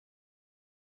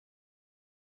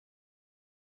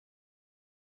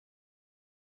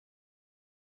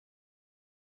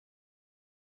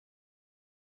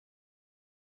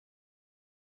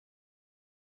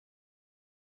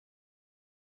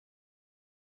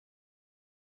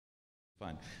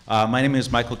Fun. My name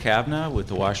is Michael Cavna with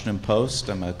the Washington Post.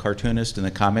 I'm a cartoonist and the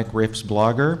Comic Riffs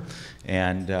blogger,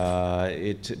 and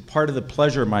it's part of the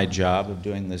pleasure of my job of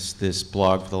doing this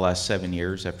blog for the last 7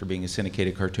 years after being a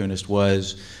syndicated cartoonist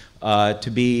was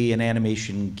to be an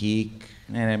animation geek,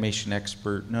 an animation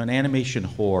expert, no, an animation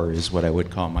whore is what I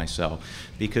would call myself,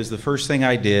 because the first thing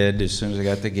I did as soon as I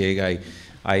got the gig,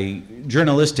 I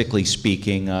journalistically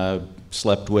speaking,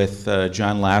 slept with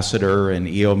John Lasseter and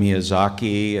Io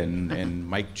Miyazaki and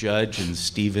Mike Judge and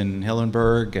Steven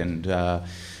Hillenburg and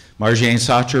Marjane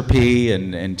Satrapi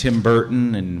and Tim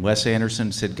Burton and Wes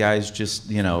Anderson. Said, guys, just,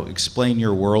 you know, explain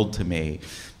your world to me.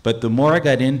 But the more I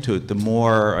got into it, the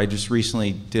more I just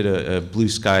recently did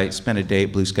spent a day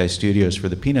at Blue Sky Studios for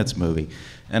the Peanuts movie.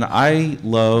 And I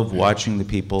love watching the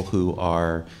people who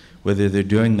are, whether they're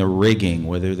doing the rigging,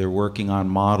 whether they're working on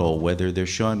model, whether they're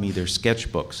showing me their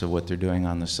sketchbooks of what they're doing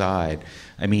on the side.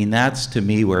 I mean, that's to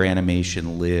me where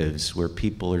animation lives, where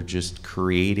people are just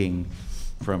creating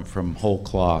from whole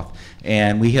cloth.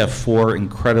 And we have 4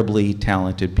 incredibly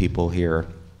talented people here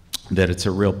that it's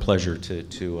a real pleasure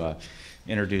to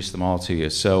introduce them all to you.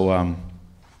 So,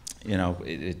 you know,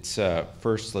 it's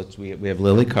first we have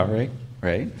Lilli Carre,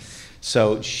 right?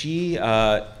 So she,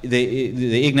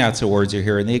 the Ignatz Awards are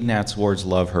here, and the Ignatz Awards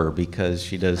love her because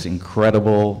she does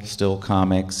incredible still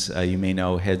comics. You may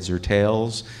know Heads or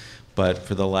Tails, but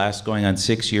for the last going on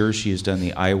 6 years, she has done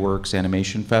the Eyeworks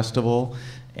Animation Festival,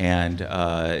 and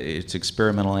it's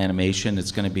experimental animation.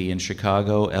 It's going to be in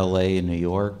Chicago, LA, and New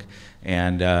York.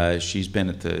 And she's been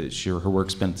at her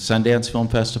work's been at the Sundance Film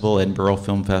Festival, Edinburgh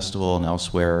Film Festival, and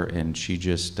elsewhere, and she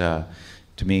just, to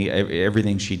me,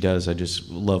 everything she does, I just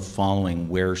love following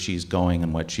where she's going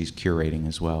and what she's curating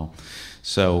as well.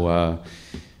 So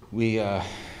we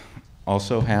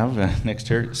also have next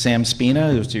to her Sam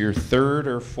Spina. It was your 3rd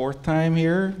or 4th time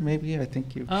here, maybe. I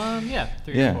think you. Yeah,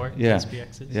 3 or 4. Yeah.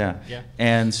 SPXs. Yeah. Yeah.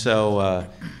 And so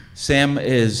Sam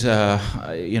is,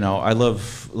 you know, I love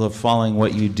following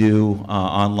what you do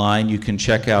online. You can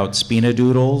check out Spina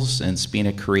Doodles and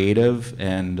Spina Creative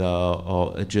and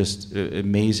just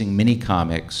amazing mini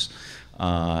comics.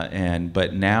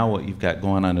 But now what you've got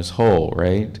going on is Whole,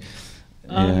 right?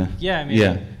 Yeah, I mean,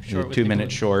 yeah, short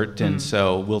 2-minute short, and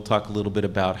so we'll talk a little bit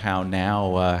about how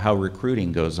now how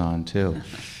recruiting goes on too.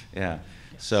 Yeah.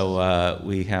 So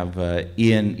we have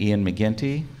Ian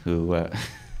McGinty, who.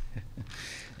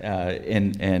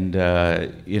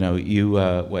 You know, you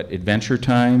what, Adventure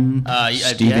Time,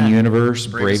 Steven Universe,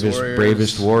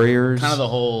 Bravest Warriors, kind of the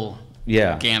whole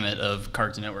yeah gamut of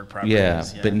Cartoon Network properties. Yeah,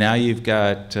 but now you've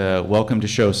got Welcome to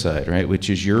Showside, right, which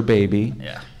is your baby.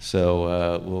 Yeah.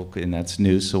 So and that's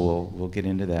new, so we'll get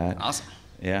into that. Awesome.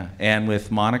 Yeah, and with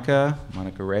Monica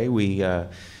Ray, we.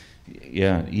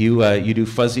 Yeah, you do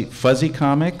fuzzy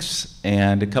comics,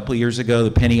 and a couple of years ago,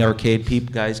 the Penny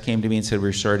Arcade guys came to me and said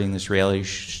we're starting this reality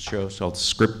show called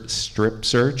Strip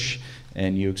Search,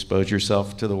 and you expose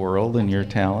yourself to the world and your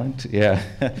talent. Yeah,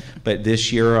 but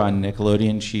this year on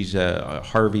Nickelodeon, she's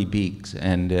Harvey Beaks,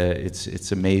 and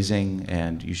it's amazing,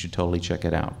 and you should totally check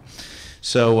it out.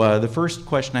 So the first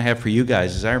question I have for you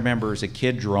guys is, I remember as a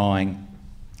kid drawing,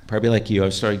 probably like you, I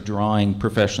started drawing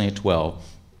professionally at 12.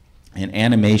 And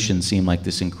animation seemed like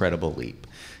this incredible leap.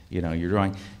 You know, you're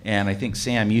drawing, and I think,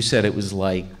 Sam, you said it was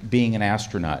like being an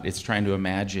astronaut. It's trying to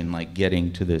imagine like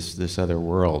getting to this other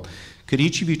world. Could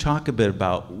each of you talk a bit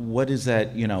about what is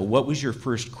that, you know, what was your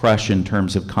first crush in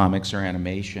terms of comics or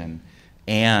animation,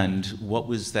 and what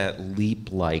was that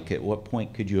leap like? At what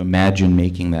point could you imagine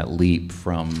making that leap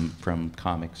from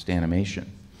comics to animation?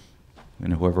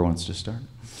 And whoever wants to start.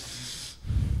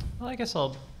 Well, I guess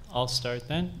I'll start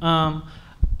then.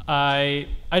 I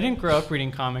didn't grow up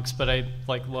reading comics, but I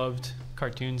loved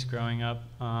cartoons growing up.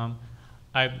 I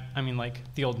mean, like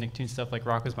the old Nicktoon stuff, like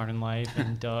Rocko's Modern Life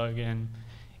and Doug, and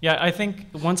yeah, I think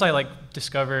once I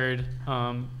discovered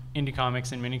indie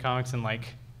comics and mini comics and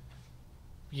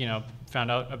you know,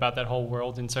 found out about that whole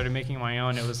world and started making my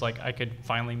own, it was like I could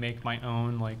finally make my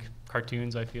own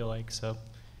cartoons. I feel like, so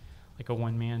like a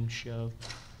one-man show.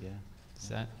 Yeah. Is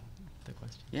that the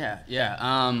question? Yeah.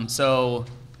 So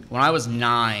when I was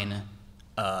 9,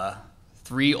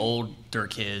 3 older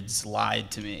kids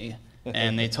lied to me,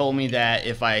 and they told me that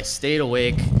if I stayed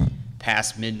awake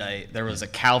past midnight, there was a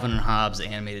Calvin and Hobbes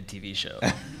animated TV show.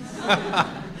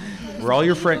 Were all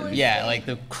your friends? Yeah, like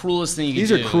the cruelest thing you could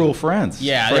do. These are cruel friends.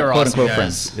 Yeah, they were awesome guys.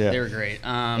 Friends. Yeah. They were great.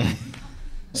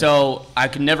 So I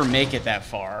could never make it that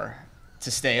far to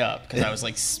stay up because I was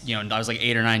I was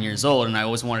 8 or 9 years old, and I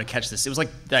always wanted to catch this. It was like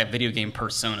that video game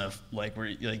Persona, where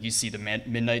you see the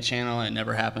Midnight Channel and it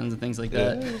never happens and things like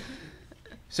that.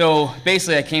 So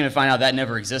basically, I came to find out that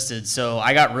never existed. So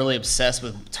I got really obsessed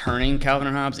with turning Calvin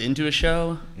and Hobbes into a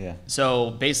show. Yeah.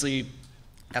 So basically,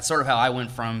 that's sort of how I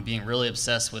went from being really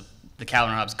obsessed with the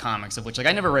Calvin and Hobbes comics, of which like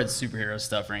I never read superhero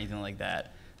stuff or anything like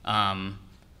that.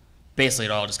 Basically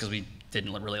at all, just because we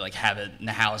didn't really like have it in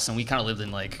the house, and we kind of lived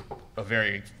in like a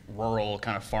very rural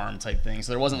kind of farm type thing.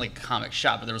 So there wasn't like a comic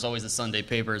shop, but there was always the Sunday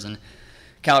papers and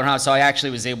Calvin and Hobbes. So I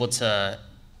actually was able to,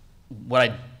 what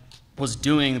I was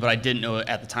doing, but I didn't know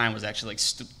at the time, was actually like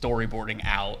storyboarding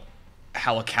out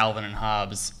how a Calvin and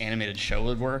Hobbes animated show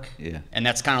would work. Yeah. And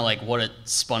that's kind of like what it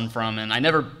spun from. And I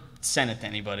never sent it to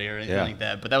anybody or anything like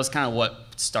that, but that was kind of what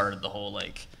started the whole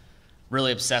like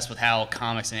really obsessed with how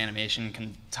comics and animation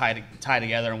can tie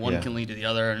together, and one can lead to the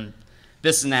other, and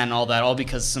this and that and all that, all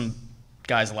because some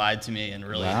guys lied to me and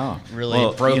really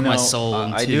broke my soul.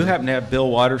 I do happen to have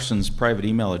Bill Watterson's private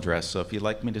email address, so if you'd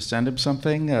like me to send him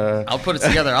something, I'll put it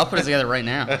together. I'll put it together right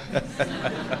now.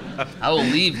 I will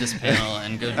leave this panel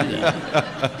and go do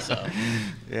that. So.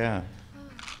 Yeah,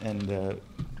 and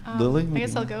Lily, I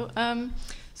guess I'll go.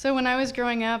 So when I was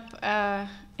growing up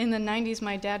in the 90s,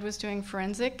 my dad was doing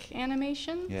forensic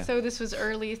animation. Yeah. So this was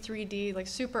early 3D, like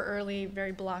super early,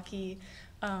 very blocky.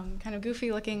 Kind of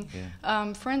goofy looking,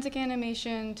 forensic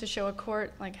animation to show a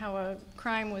court like how a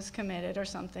crime was committed or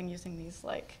something, using these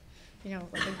like,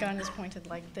 like a gun is pointed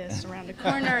like this around a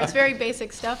corner. It's very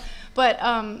basic stuff. But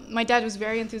my dad was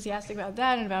very enthusiastic about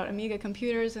that and about Amiga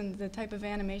computers and the type of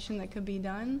animation that could be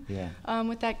done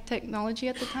with that technology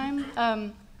at the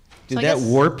time. Did that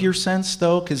warp your sense,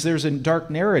 though? Because there's a dark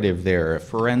narrative there, a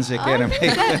forensic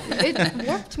animation. It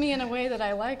warped me in a way that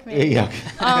I like, maybe. Yeah.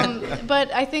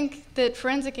 But I think that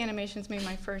forensic animations made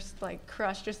my first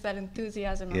crush, just that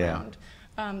enthusiasm around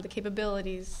the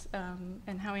capabilities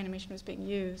and how animation was being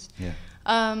used. Yeah.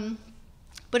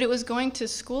 But it was going to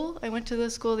school. I went to the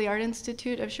school, the Art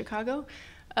Institute of Chicago,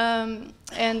 and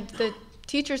the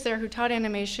teachers there who taught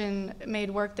animation made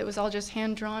work that was all just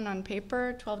hand-drawn on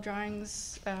paper, 12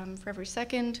 drawings for every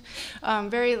second,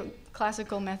 very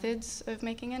classical methods of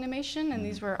making animation, and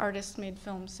these were artist-made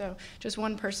films, so just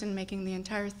one person making the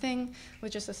entire thing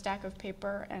with just a stack of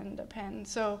paper and a pen.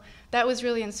 So that was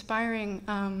really inspiring,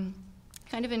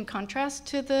 kind of in contrast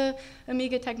to the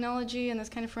Amiga technology and this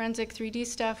kind of forensic 3D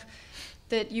stuff,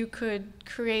 that you could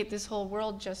create this whole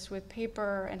world just with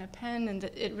paper and a pen, and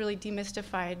that it really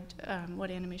demystified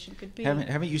what animation could be.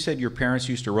 Haven't you said your parents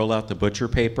used to roll out the butcher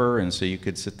paper, and so you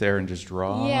could sit there and just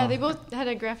draw? Yeah, they both had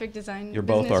a graphic design You're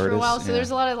business both artists, for a while, so yeah.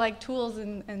 there's a lot of tools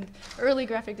and early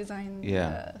graphic design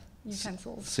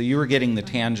utensils. So you were getting the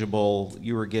tangible,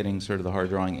 you were getting sort of the hard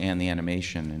drawing and the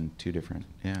animation in two different,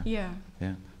 Yeah.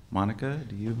 Monica,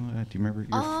 do you remember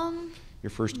your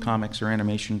first comics or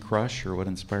animation crush, or what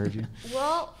inspired you?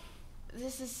 Well,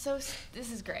 this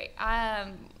is great.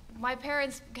 My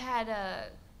parents had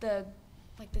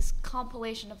this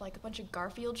compilation of a bunch of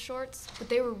Garfield shorts, but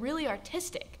they were really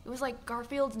artistic. It was like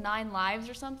Garfield's 9 Lives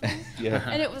or something. Yeah.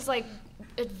 And it was like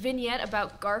a vignette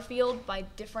about Garfield by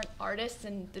different artists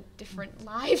and the different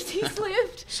lives he's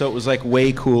lived. So it was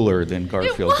way cooler than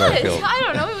Garfield. It was. Garfield. I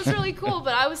don't know. It was really cool,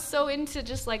 but I was so into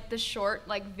just the short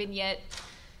vignette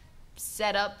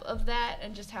setup of that,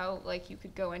 and just how you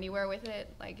could go anywhere with it.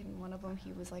 In one of them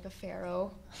he was like a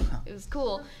pharaoh. It was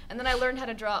cool. And then I learned how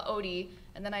to draw Odie,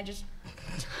 and then I just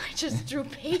drew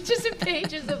pages and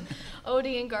pages of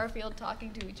Odie and Garfield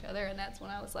talking to each other, and that's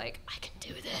when I was like, I can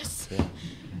do this. Yeah.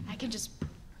 I can just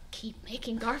keep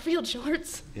making Garfield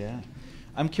shorts. Yeah.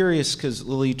 I'm curious because,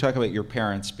 Lily, you talk about your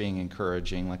parents being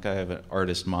encouraging. I have an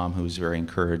artist mom who's very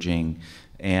encouraging.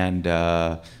 And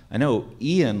I know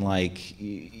Ian,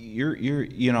 you're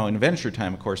in Adventure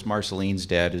Time, of course, Marceline's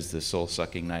dad is the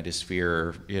soul-sucking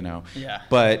nightosphere, Yeah.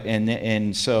 But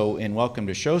and so in Welcome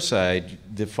to Showside,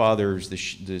 the father's the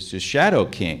Shadow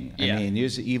King. I mean,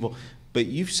 he's evil. But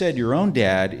you've said your own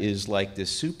dad is like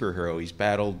this superhero. He's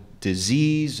battled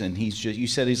disease, and you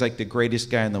said he's like the greatest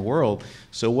guy in the world.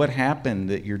 So what happened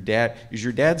that your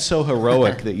dad so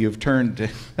heroic that you've turned to,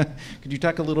 could you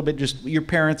talk a little bit, just your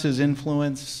parents'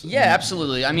 influence? Yeah,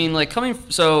 absolutely. I mean,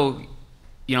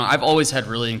 I've always had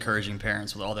really encouraging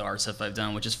parents with all the art stuff I've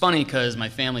done, which is funny because my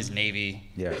family's Navy.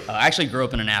 Yeah. I actually grew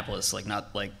up in Annapolis,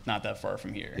 not that far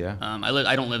from here. Yeah.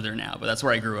 I don't live there now, but that's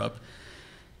where I grew up.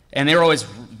 And they were always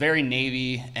very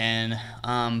Navy, and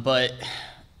but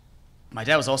my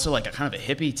dad was also a kind of a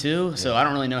hippie too, so I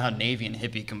don't really know how Navy and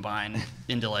hippie combine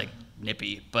into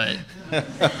nippy, but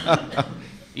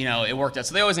it worked out.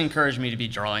 So they always encouraged me to be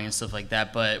drawing and stuff like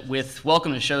that. But with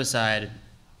Welcome to Showside,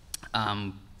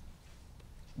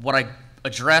 what I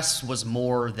addressed was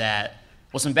more that,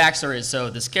 some backstory is, so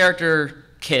this character,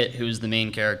 Kit, who's the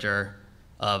main character,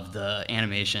 of the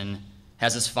animation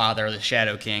has his father, the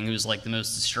Shadow King, who's like the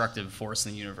most destructive force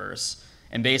in the universe.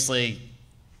 And basically,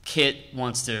 Kit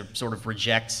wants to sort of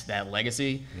reject that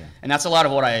legacy. Yeah. And that's a lot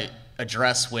of what I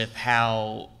address with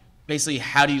how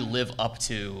do you live up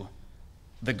to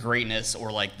the greatness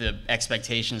or like the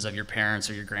expectations of your parents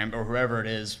or your or whoever it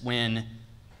is when,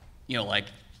 you know, like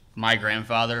my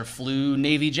grandfather flew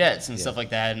Navy jets and stuff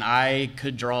like that, and I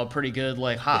could draw pretty good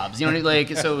like Hobbs. You know what I mean?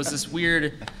 Like, so it was this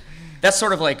weird. That's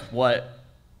sort of like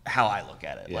how I look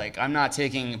at it. Yeah. Like, I'm not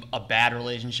taking a bad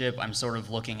relationship. I'm sort of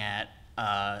looking at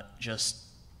just,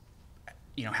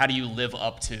 you know, how do you live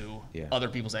up to other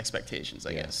people's expectations?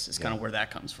 I guess is kind of where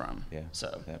that comes from. Yeah.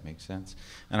 So that makes sense.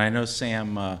 And I know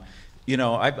Sam. You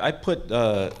know, I put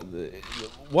the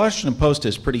Washington Post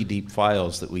has pretty deep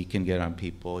files that we can get on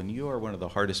people, and you are one of the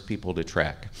hardest people to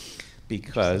track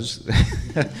because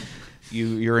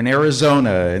you're in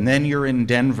Arizona, and then you're in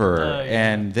Denver,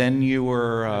 and then you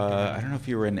were I don't know if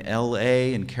you were in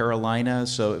L.A. and Carolina,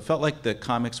 so it felt like the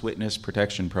Comics Witness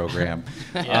Protection Program.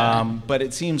 But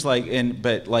it seems like,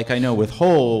 but like I know with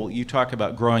Whole, you talk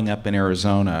about growing up in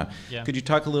Arizona. Yeah. Could you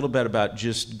talk a little bit about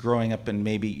just growing up and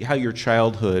maybe how your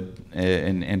childhood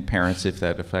and parents, if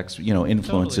that affects, you know,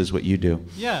 influences what you do?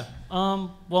 Yeah.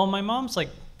 Well, my mom's like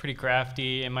pretty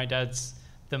crafty, and my dad's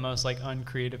the most like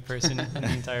uncreative person in the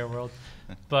entire world.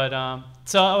 But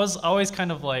so I was always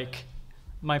kind of like,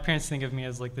 my parents think of me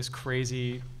as like this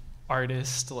crazy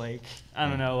artist, like I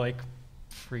don't know, like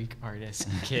freak artist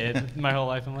kid. My whole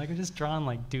life I'm like, I'm just drawing,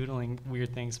 like doodling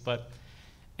weird things. But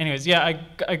anyways, yeah,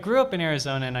 I grew up in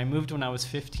Arizona, and I moved when I was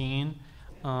 15.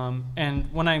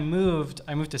 And when I moved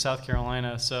to South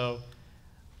Carolina, so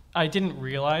I didn't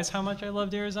realize how much I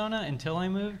loved Arizona until I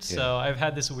moved. Yeah. So I've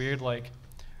had this weird like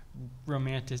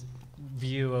romantic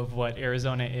view of what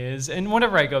Arizona is, and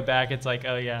whenever I go back, it's like,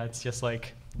 oh yeah, it's just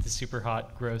like the super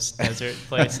hot, gross desert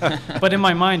place. But in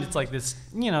my mind, it's like this,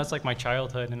 you know, it's like my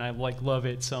childhood, and I like love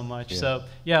it so much. Yeah. So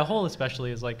yeah, Whole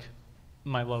especially is like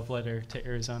my love letter to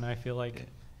Arizona, I feel like.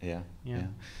 Yeah.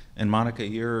 And Monica, I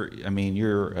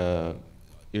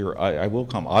will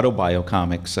call them autobio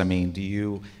comics. I mean,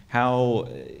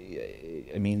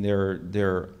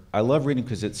 I love reading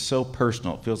because it's so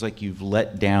personal. It feels like you've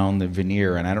let down the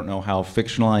veneer, and I don't know how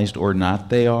fictionalized or not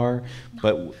they are,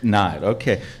 but not.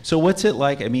 Okay. So what's it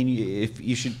like? I mean, if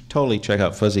you should totally check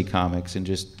out Fuzzy Comics and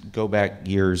just go back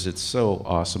years. It's so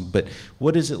awesome. But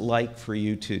what is it like for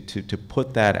you to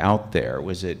put that out there?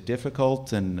 Was it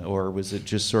difficult, or was it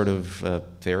just sort of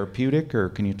therapeutic, or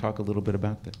can you talk a little bit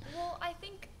about that? Well, I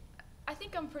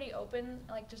think I'm pretty open,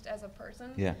 like just as a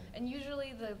person. Yeah. And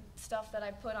usually the stuff that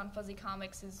I put on Fuzzy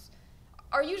Comics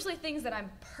are usually things that I'm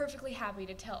perfectly happy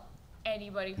to tell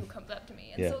anybody who comes up to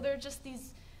me. And so they're just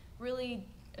these really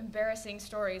embarrassing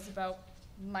stories about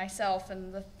myself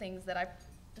and the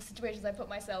situations I put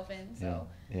myself in. So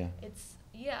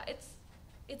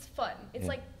it's fun. It's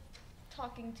like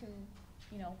talking to,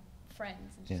 you know,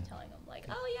 friends and just telling them like,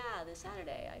 oh yeah, this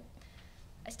Saturday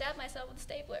I stabbed myself with a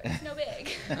stapler. It's no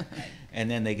big. And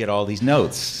then they get all these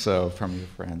notes from your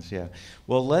friends. Yeah.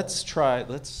 Well, let's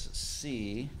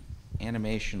see,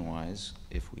 animation-wise,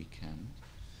 if we can.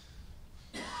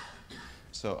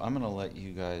 So I'm going to let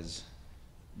you guys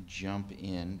jump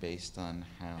in based on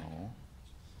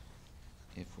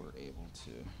if we're able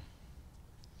to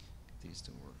get these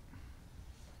to work.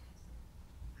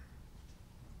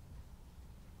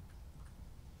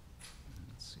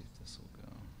 Let's see if this will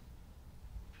go.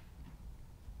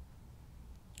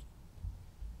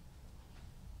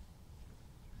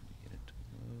 Get it to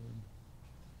load.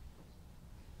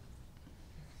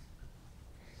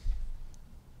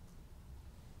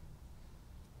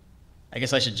 I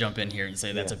guess I should jump in here and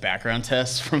say that's a background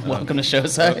test from Welcome to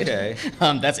Showside. Okay.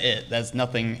 That's it. That's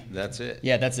nothing. That's it?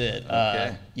 Yeah, that's it.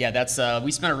 Okay. That's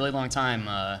we spent a really long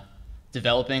time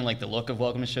developing like the look of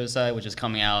Welcome to Showside, which is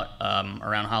coming out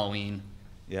around Halloween.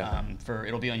 Yeah.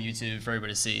 It'll be on YouTube for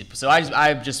everybody to see. So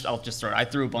I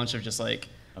threw a bunch of just like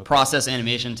process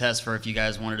animation tests for if you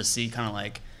guys wanted to see kind of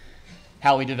like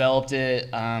how we developed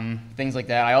it, things like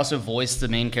that. I also voiced the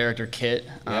main character Kit,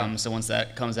 so once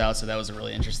that comes out, so that was a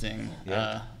really interesting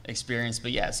experience.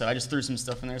 But yeah, so I just threw some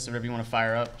stuff in there, so whatever you want to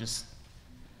fire up, just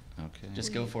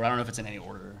go for it. I don't know if it's in any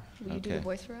order. Will you do the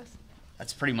voice for us?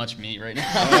 That's pretty much me right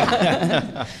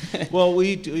now. Well,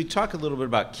 we talk a little bit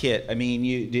about Kit. I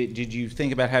mean, did you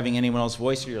think about having anyone else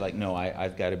voice, or you're like, no,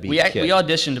 I've got to be Kit? We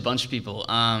auditioned a bunch of people.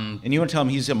 And you want to tell him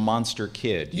he's a monster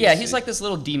kid. Yeah, he's like this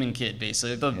little demon kid,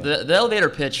 basically. The elevator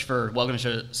pitch for Welcome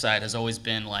to Showside has always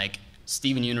been like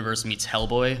Steven Universe meets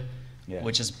Hellboy, Yeah.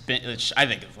 which I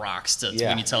think it rocks to Yeah.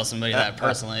 when you tell somebody that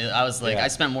personally. I was like, Yeah. I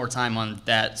spent more time on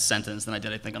that sentence than I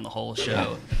did, I think, on the whole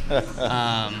show. But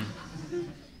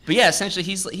yeah, essentially,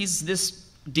 he's this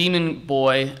demon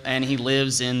boy, and he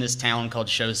lives in this town called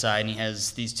Showside, and he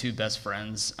has these two best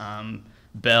friends.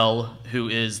 Belle, who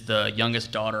is the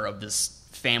youngest daughter of this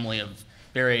family of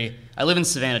I live in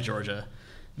Savannah, Georgia,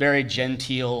 very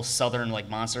genteel southern like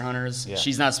monster hunters. Yeah.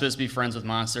 She's not supposed to be friends with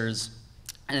monsters.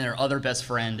 And then her other best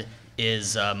friend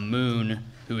is Moon,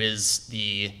 who is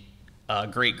the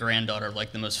great-granddaughter of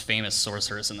like the most famous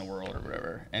sorceress in the world or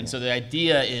whatever. And so the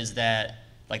idea is that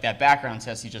like that background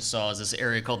test you just saw is this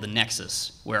area called the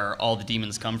Nexus, where all the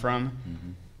demons come from.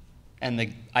 Mm-hmm. And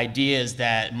the idea is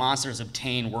that monsters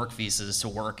obtain work visas to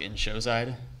work in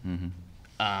Showside. Mm-hmm.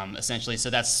 Essentially, so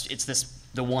it's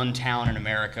the one town in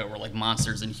America where like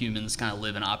monsters and humans kind of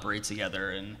live and operate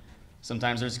together, and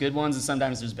sometimes there's good ones and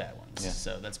sometimes there's bad ones. Yeah.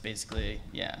 So that's basically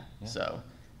So,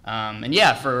 and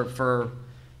yeah, for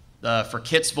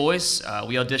Kit's voice,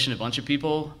 we auditioned a bunch of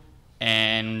people,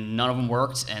 and none of them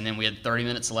worked. And then we had 30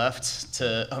 minutes left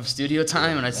of studio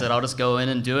time, and I said I'll just go in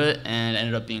and do it, and it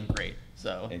ended up being great.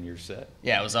 So. And you're set.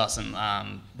 Yeah, it was awesome.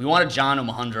 We wanted John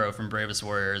Omohundro from Bravest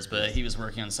Warriors, but he was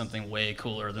working on something way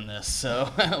cooler than this, so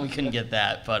we couldn't get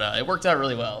that. But it worked out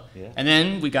really well. Yeah. And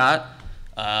then we got,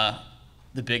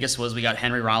 the biggest was we got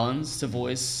Henry Rollins to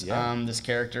voice this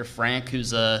character, Frank,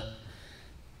 who's a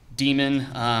demon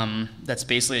that's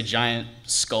basically a giant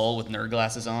skull with nerd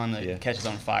glasses on that catches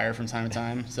on fire from time to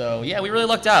time. So yeah, we really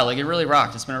lucked out. Like, it really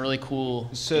rocked. It's been a really cool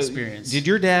experience. Did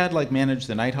your dad like manage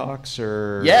the Nighthawks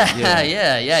or?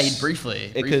 Yeah. He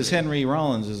briefly. Because Henry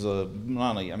Rollins is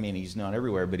he's known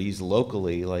everywhere, but he's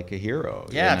locally like a hero.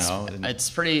 Yeah, you know? it's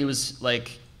pretty. It was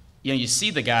like, you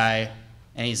see the guy,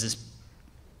 and he's this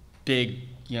big,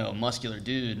 muscular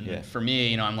dude. And yeah. For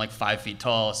me, I'm like 5 feet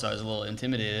tall, so I was a little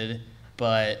intimidated.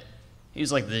 But he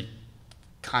was like the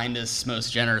kindest,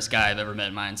 most generous guy I've ever met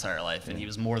in my entire life, and he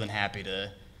was more than happy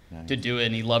to do it.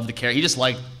 And he loved the character. He just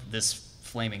liked this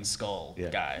flaming skull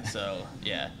guy. So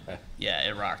yeah,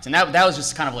 it rocked. And that was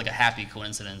just kind of like a happy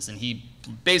coincidence. And he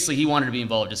wanted to be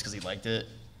involved just because he liked it,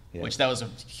 which that was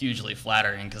hugely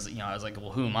flattering because I was like, well,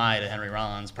 who am I to Henry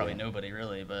Rollins? Probably nobody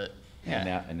really, but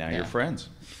yeah. And now you're friends.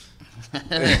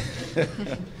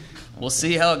 We'll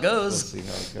see how it goes.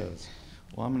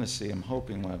 Well, I'm going to see. I'm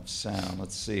hoping we'll have sound.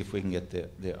 Let's see if we can get the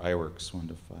Eyeworks one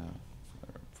to fire.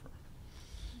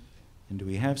 And do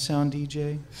we have sound,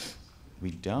 DJ?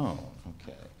 We don't.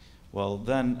 Okay. Well,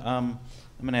 then I'm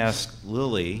going to ask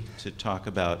Lilli to talk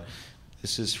about.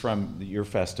 This is from your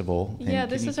festival. Yeah,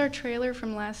 this is our trailer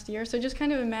from last year. So just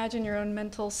kind of imagine your own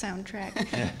mental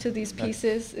soundtrack to these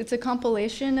pieces. It's a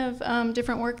compilation of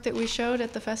different work that we showed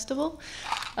at the festival.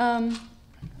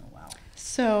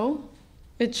 So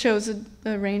it shows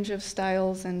a range of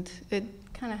styles, and it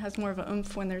kind of has more of an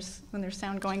oomph when there's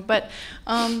sound going. But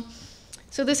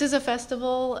so this is a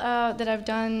festival that I've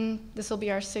done. This will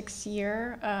be our 6th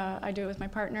year. I do it with my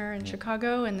partner in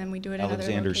Chicago, and then we do it in other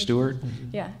Alexander locations. Stewart?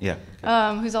 Yeah. Yeah.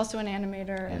 Okay. Who's also an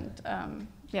animator and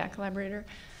collaborator.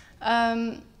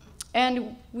 And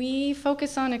we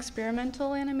focus on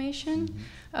experimental animation.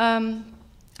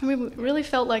 We really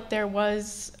felt like there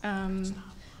was,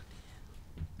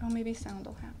 maybe sound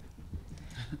will happen.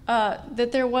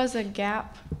 That there was a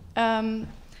gap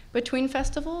between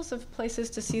festivals of places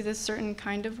to see this certain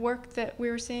kind of work that we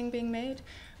were seeing being made,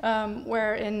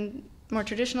 where in more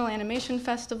traditional animation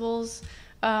festivals,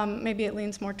 maybe it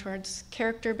leans more towards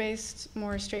character-based,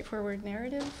 more straightforward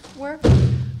narrative work.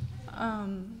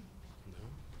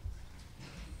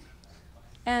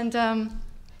 And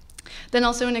then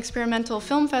also in experimental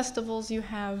film festivals, you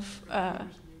have,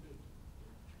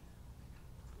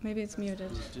 maybe it's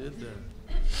muted.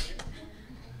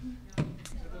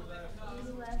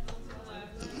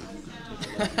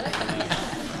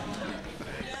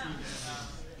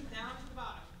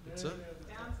 What's up?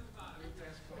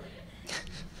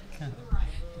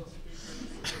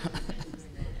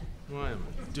 Why am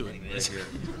I doing this here?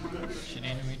 Should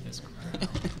animate this.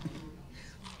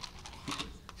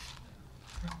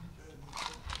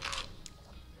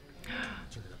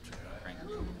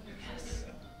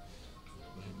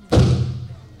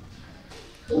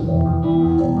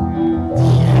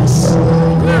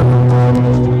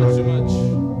 Too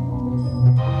much.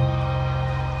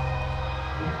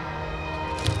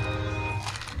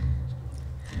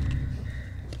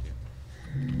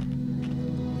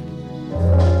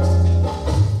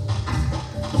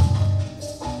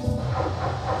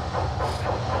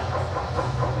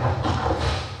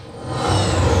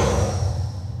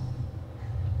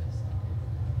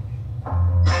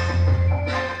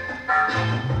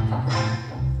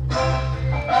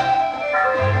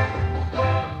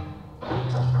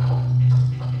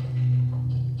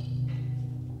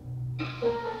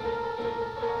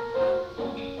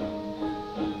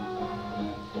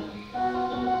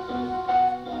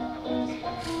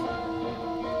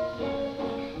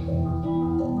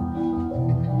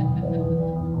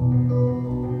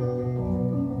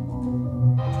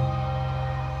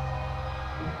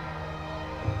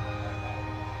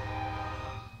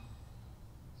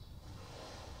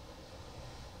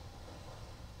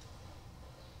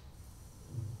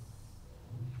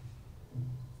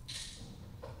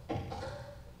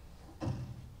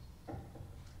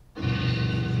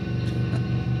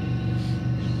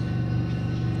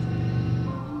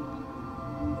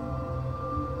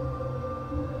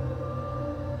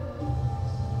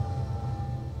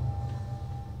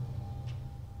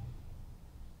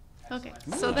 Okay,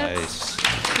 so that's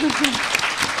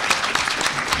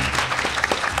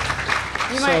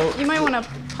Nice. you might want to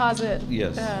pause it.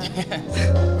 Yes.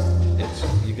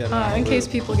 You In case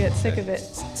people get sick of it.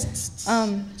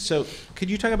 So, could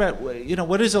you talk about,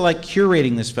 what is it like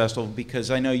curating this festival?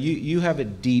 Because I know you have a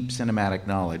deep cinematic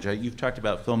knowledge. You've talked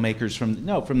about filmmakers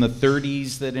from the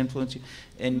 30s that influence you,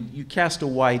 and you cast a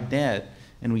wide net,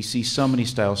 and we see so many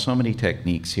styles, so many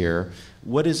techniques here.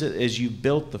 What is it, as you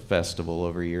built the festival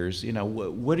over years,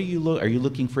 what are you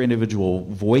looking for individual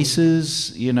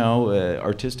voices,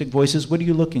 artistic voices? What are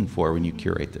you looking for when you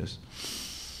curate this?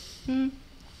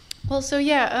 Well, so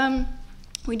yeah,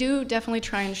 we do definitely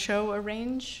try and show a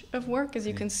range of work, as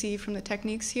you can see from the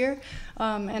techniques here,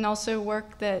 and also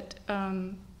work that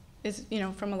is,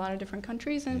 from a lot of different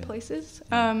countries and places.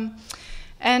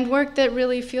 And work that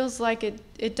really feels like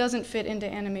it doesn't fit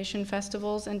into animation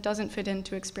festivals and doesn't fit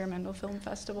into experimental film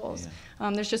festivals.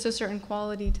 There's just a certain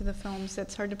quality to the films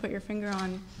that's hard to put your finger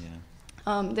on,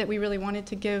 that we really wanted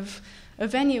to give a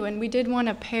venue. And we did want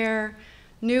to pair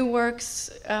new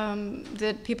works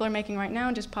that people are making right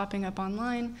now, just popping up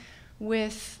online,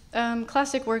 with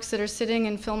classic works that are sitting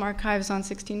in film archives on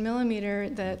 16 millimeter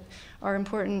that are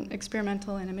important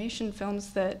experimental animation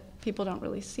films that people don't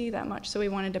really see that much. So we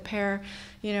wanted to pair,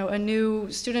 a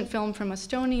new student film from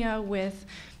Estonia with,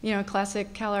 a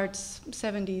classic CalArts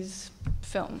 70s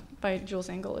film by Jules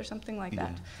Engel or something like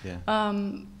that.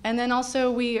 And then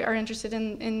also we are interested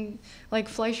in like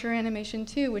Fleischer animation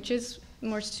too, which is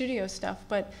more studio stuff,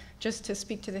 but just to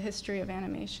speak to the history of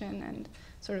animation and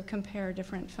sort of compare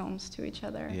different films to each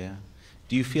other. Yeah.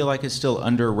 Do you feel like it's still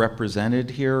underrepresented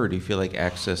here, or do you feel like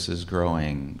access is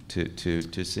growing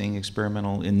to seeing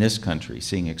experimental, in this country,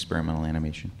 seeing experimental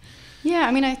animation? Yeah,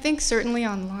 I mean, I think certainly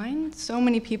online. So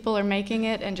many people are making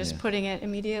it and just putting it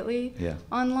immediately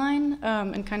online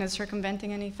and kind of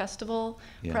circumventing any festival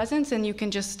presence, and you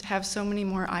can just have so many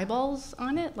more eyeballs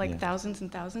on it, like thousands and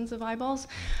thousands of eyeballs.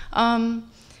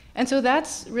 And so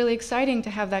that's really exciting to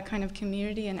have that kind of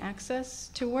community and access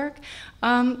to work.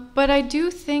 But I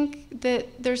do think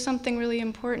that there's something really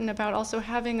important about also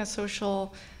having a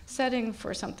social setting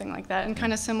for something like that, and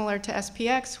kind of similar to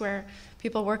SPX, where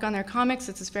people work on their comics.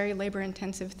 It's this very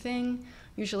labor-intensive thing.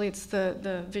 Usually it's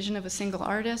the vision of a single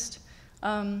artist.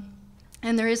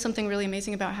 And there is something really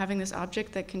amazing about having this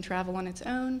object that can travel on its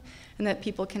own and that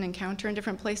people can encounter in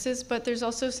different places. But there's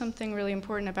also something really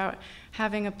important about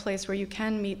having a place where you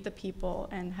can meet the people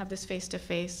and have this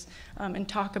face-to-face and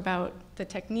talk about the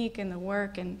technique and the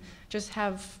work and just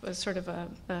have a sort of a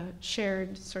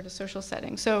shared sort of social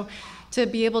setting. So to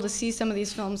be able to see some of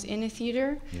these films in a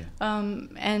theater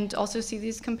and also see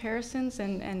these comparisons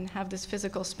and have this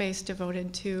physical space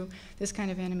devoted to this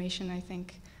kind of animation, I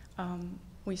think,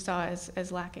 we saw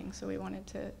as lacking, so we wanted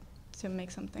to make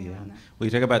something around that. Well,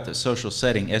 you talk about the social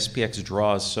setting. SPX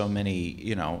draws so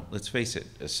many, let's face it,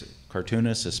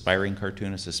 cartoonists, aspiring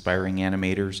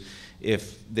animators.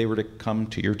 If they were to come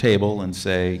to your table and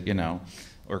say,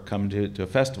 or come to a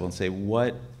festival and say,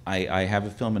 I have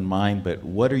a film in mind, but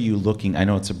what are you looking, I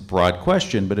know it's a broad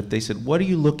question, but if they said, what are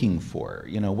you looking for?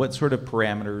 What sort of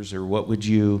parameters, or what would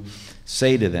you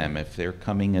say to them if they're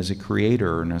coming as a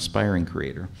creator or an aspiring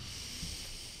creator?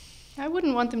 I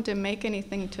wouldn't want them to make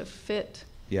anything to fit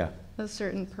a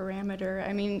certain parameter.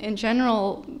 I mean, in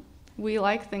general, we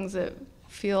like things that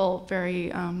feel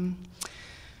very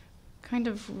kind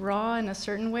of raw in a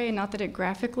certain way. Not that it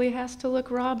graphically has to look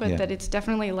raw, but that it's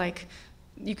definitely like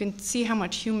you can see how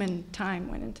much human time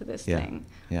went into this thing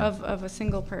of a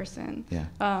single person.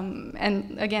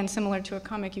 And again, similar to a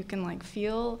comic, you can like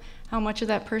feel how much of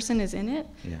that person is in it.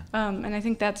 And I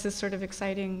think that's this sort of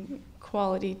exciting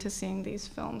quality to seeing these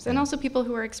films. And also people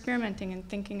who are experimenting and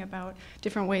thinking about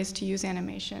different ways to use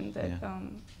animation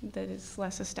that is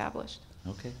less established.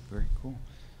 Okay, very cool.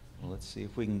 Well, let's see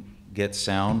if we can get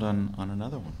sound on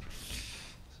another one.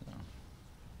 So,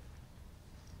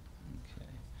 okay.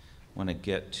 Want to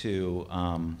get to,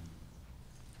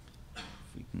 if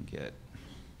we can get,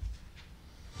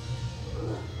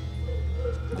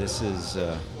 this is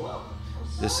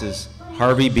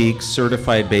Harvey Beaks,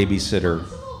 certified babysitter.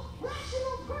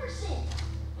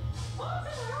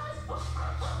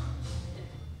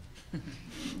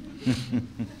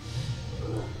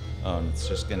 Oh, and it's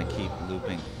just going to keep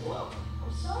looping. I'm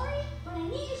sorry, but I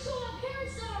need to show my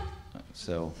parents that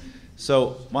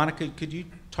So Monica, could you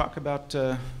talk about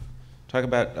this,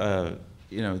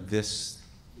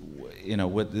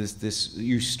 what this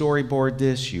you storyboard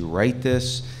this, you write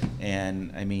this,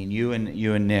 and I mean you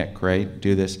and Nick, right,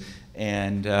 do this,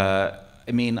 and I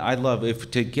mean I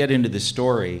love to get into the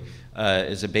story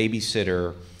as a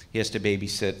babysitter, he has to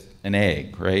babysit an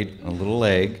egg, right, a little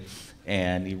egg.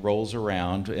 and he rolls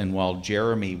around, and while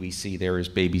Jeremy, we see there, is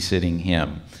babysitting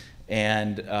him.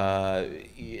 And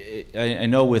I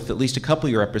know with at least a couple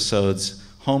of your episodes,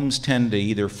 homes tend to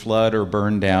either flood or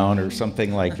burn down or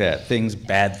something like that.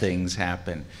 Bad things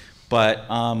happen. But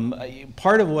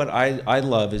part of what I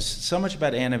love is so much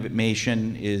about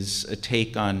animation is a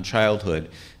take on childhood.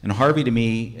 And Harvey, to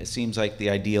me, seems like the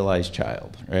idealized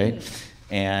child, right?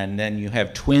 And then you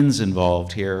have twins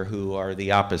involved here who are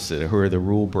the opposite, who are the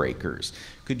rule breakers.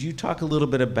 Could you talk a little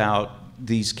bit about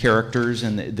these characters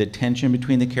and the tension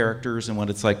between the characters and what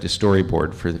it's like to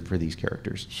storyboard for these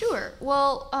characters? Sure.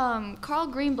 Well, Carl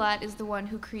Greenblatt is the one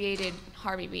who created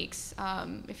Harvey Beaks.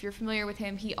 If you're familiar with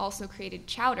him, he also created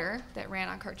Chowder that ran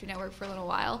on Cartoon Network for a little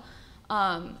while.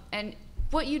 And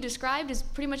what you described is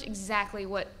pretty much exactly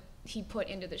what he put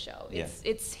into the show.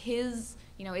 It's his,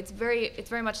 you know, it's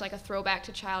very much like a throwback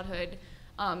to childhood.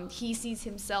 He sees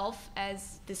himself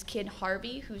as this kid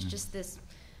Harvey, who's just this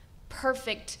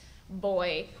perfect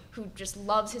boy who just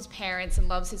loves his parents and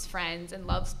loves his friends and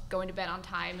loves going to bed on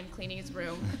time and cleaning his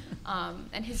room.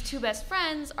 And his two best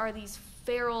friends are these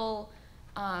feral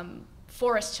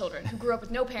forest children who grew up with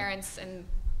no parents, and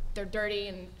they're dirty,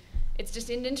 and it's just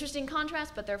an interesting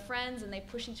contrast, but they're friends and they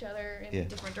push each other in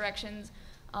different directions.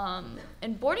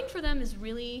 And boarding for them is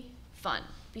really fun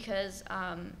because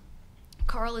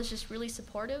Carl is just really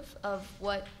supportive of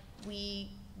what we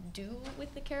do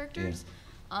with the characters.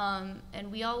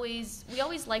 And we always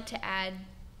like to add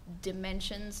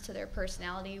dimensions to their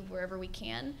personality wherever we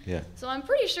can. So I'm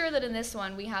pretty sure that in this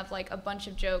one we have like a bunch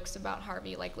of jokes about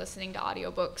Harvey like listening to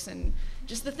audiobooks and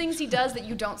just the things he does that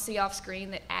you don't see off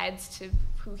screen that adds to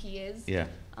who he is.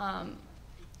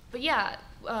 But yeah,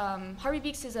 Harvey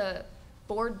Beaks is a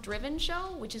board-driven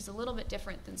show, which is a little bit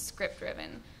different than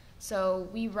script-driven. So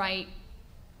we write,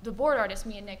 the board artist,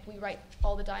 me and Nick, we write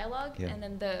all the dialogue, and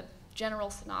then the general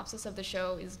synopsis of the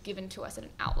show is given to us in an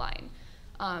outline.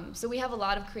 So we have a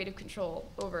lot of creative control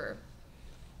over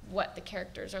what the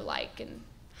characters are like and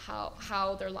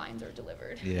how their lines are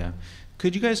delivered.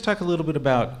 Could you guys talk a little bit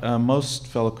about, most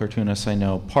fellow cartoonists I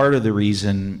know, part of the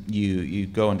reason you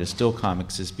go into still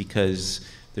comics is because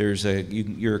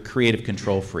you're a creative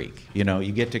control freak. You know,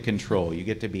 you get to control, you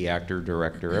get to be actor,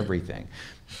 director, everything.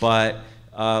 But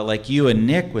like you and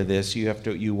Nick with this,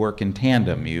 you work in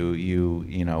tandem.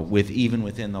 You know, even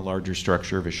within the larger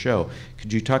structure of a show.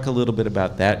 Could you talk a little bit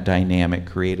about that dynamic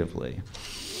creatively?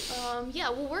 Yeah,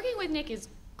 well, working with Nick is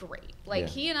great. Like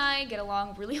he and I get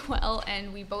along really well,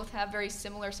 and we both have very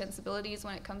similar sensibilities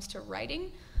when it comes to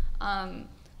writing.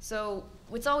 So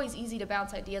it's always easy to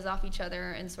bounce ideas off each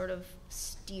other and sort of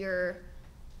steer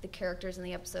the characters in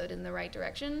the episode in the right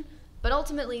direction. But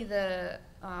ultimately, the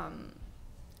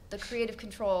creative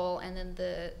control and then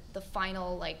the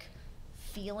final like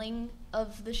feeling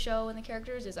of the show and the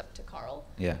characters is up to Carl.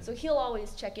 So he'll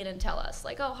always check in and tell us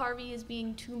like, oh, Harvey is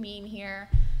being too mean here,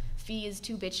 Fee is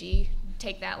too bitchy,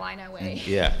 take that line away.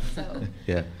 So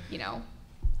you know.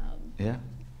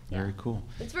 Very cool.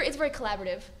 It's very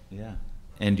collaborative.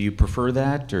 And do you prefer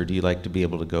that, or do you like to be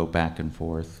able to go back and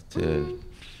forth to?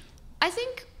 I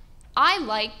think I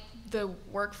like the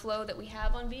workflow that we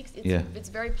have on Beaks. It's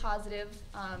very positive,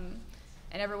 and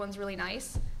everyone's really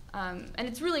nice. And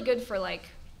it's really good for like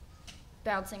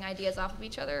bouncing ideas off of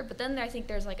each other. But then I think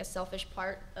there's like a selfish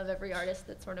part of every artist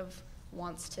that sort of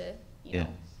wants to, you know,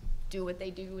 do what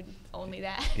they do and only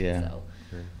that. So.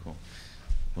 Very cool.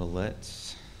 Well,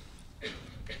 let's get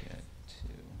to.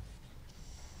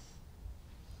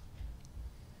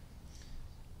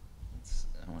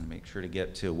 I want to make sure to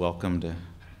get to welcome to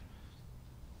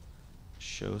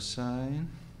Showside.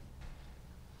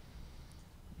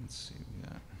 Let's see, we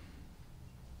got.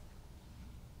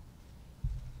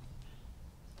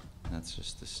 That's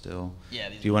just the still. Do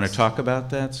you want to talk about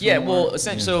that? Well,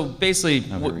 essentially, so basically,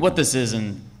 what this is,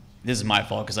 and this is my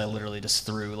fault because I literally just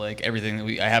threw like everything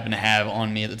that I happen to have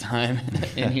on me at the time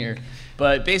in here.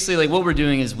 But basically, like what we're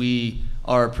doing is we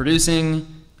are producing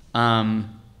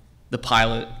the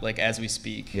pilot like as we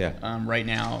speak right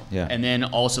now, and then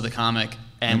also the comic,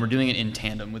 and we're doing it in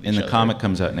tandem with each other. And the comic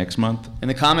comes out next month? And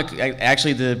the comic,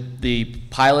 actually the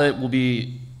pilot will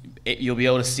be, you'll be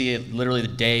able to see it literally the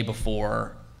day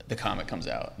before the comic comes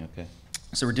out.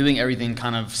 So we're doing everything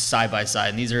kind of side by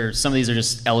side, and some of these are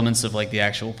just elements of like the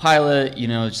actual pilot, you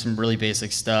know, some really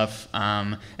basic stuff.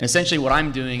 And essentially what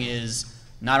I'm doing is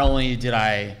not only did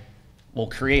I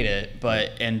create it,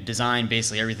 and design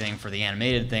basically everything for the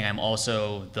animated thing, I'm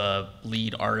also the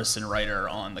lead artist and writer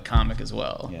on the comic as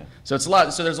well. So it's a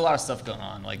lot. So there's a lot of stuff going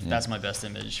on. Like that's my best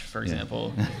image, for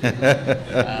example.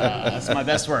 That's my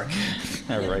best work.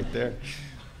 Right there.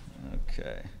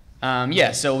 Okay.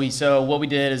 Yeah, so what we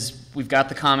did is we've got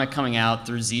the comic coming out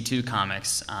through Z2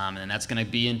 Comics, and that's going to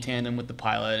be in tandem with the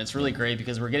pilot. And it's really great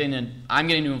because I'm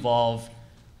getting to involve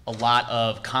a lot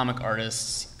of comic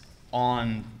artists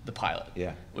on the pilot,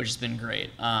 which has been great.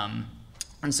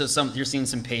 And so you're seeing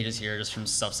some pages here just from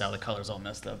stuff's out. The color's all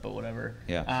messed up, but whatever.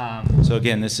 Yeah. So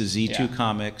again, this is Z2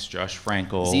 Comics, Josh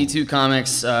Frankel. Z2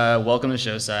 Comics, welcome to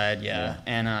Showside,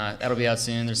 and that'll be out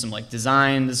soon. There's some like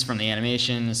designs from the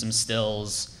animation, some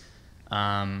stills.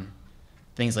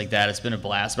 Things like that. It's been a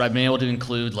blast. But I've been able to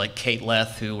include like Kate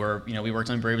Leth, who we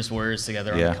worked on Bravest Warriors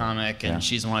together on the comic, and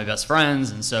she's one of my best friends,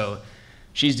 and so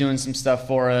she's doing some stuff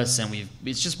for us, and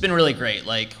it's just been really great.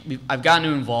 Like I've gotten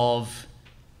to involve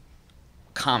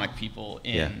comic people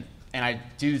in, and I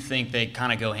do think they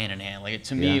kind of go hand in hand. Like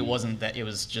to me, it wasn't that; it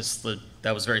was just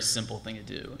that was a very simple thing to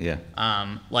do.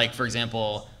 Yeah. Like for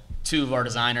example, two of our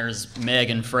designers, Meg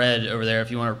and Fred over there.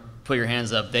 If you want to put your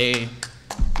hands up, they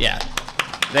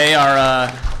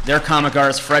are they're comic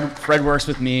artists. Fred works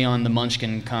with me on the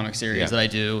Munchkin comic series that I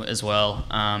do as well,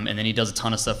 and then he does a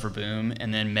ton of stuff for Boom.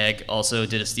 And then Meg also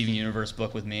did a Steven Universe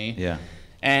book with me. Yeah.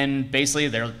 And basically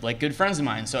they're like good friends of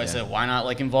mine. So I said, why not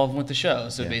like involve them with the show?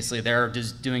 So basically they're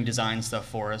just doing design stuff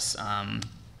for us.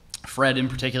 Fred in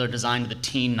particular designed the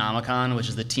Teen Nomicon, which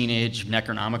is the teenage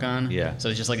Necronomicon. Yeah. So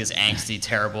it's just like this angsty,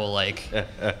 terrible, like,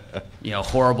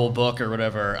 horrible book or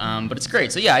whatever. But it's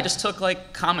great. So yeah, I just took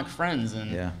like comic friends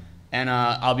and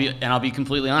I'll be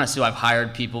completely honest too. I've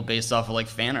hired people based off of like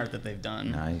fan art that they've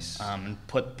done. Nice. And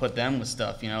put them with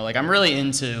stuff. Like I'm really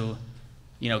into,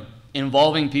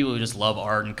 involving people who just love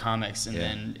art and comics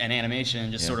and animation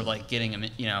and just sort of like getting them,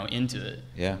 into it.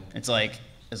 Yeah. It's like,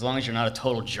 as long as you're not a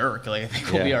total jerk, like I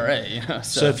think we'll be all right.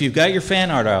 So if you've got your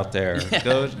fan art out there,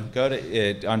 go to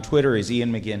it. On Twitter is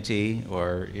Ian McGinty,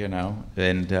 or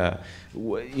and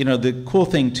the cool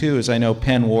thing too is I know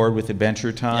Penn Ward with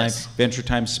Adventure Time. Yes. Adventure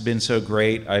Time's been so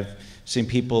great. I've seen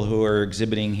people who are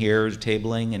exhibiting here,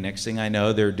 tabling, and next thing I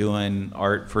know, they're doing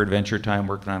art for Adventure Time,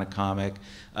 working on a comic.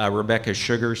 Rebecca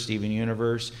Sugar, Steven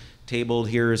Universe, tabled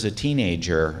here as a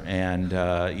teenager, and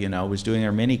was doing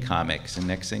her mini comics, and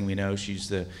next thing we know, she's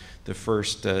the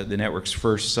network's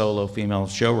first solo female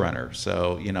showrunner.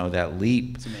 So that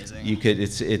leap, it's amazing.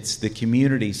 It's the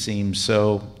community seems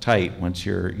so tight once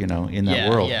you're in that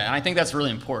world. Yeah, and I think that's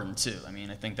really important too. I mean,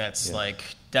 I think that's like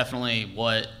definitely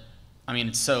what. I mean,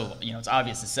 it's so it's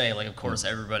obvious to say, like, of course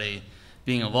everybody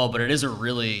being involved, but it is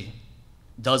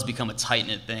does become a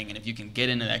tight-knit thing, and if you can get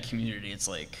into that community, it's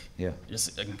like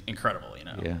just incredible,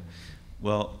 Yeah.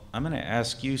 Well, I'm going to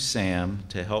ask you, Sam,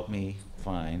 to help me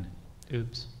find.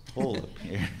 Oops. Hold up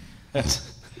here. And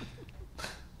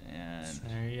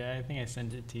sorry, yeah, I think I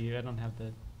sent it to you. I don't have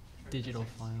the digital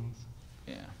files.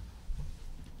 Yeah.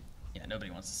 Yeah,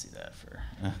 nobody wants to see that for.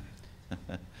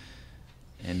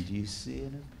 And do you see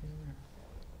it up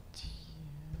here?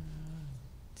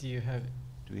 Do you have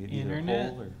do we internet? A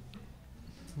hole or?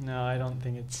 No, I don't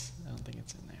think it's in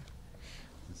there.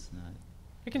 It's not.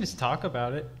 We can just talk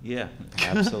about it. Yeah,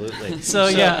 absolutely.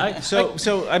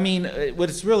 So I mean,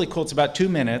 what's really cool, it's about 2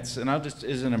 minutes, and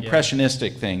is an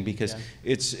impressionistic thing, because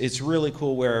it's really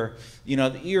cool where,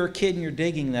 you're a kid and you're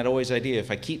digging that always idea,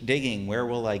 if I keep digging, where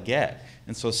will I get?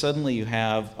 And so suddenly you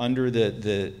have under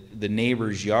the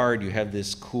neighbor's yard, you have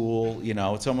this cool,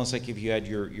 it's almost like if you had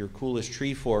your coolest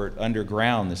tree fort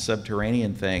underground, the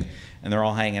subterranean thing, and they're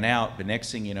all hanging out. But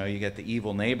next thing you know, you got the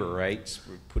evil neighbor, right,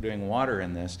 putting water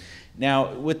in this.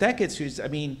 Now, what that gets to is, I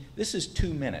mean, this is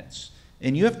 2 minutes.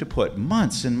 And you have to put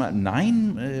months and months and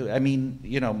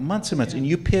months. And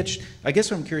you pitched, I guess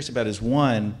what I'm curious about is,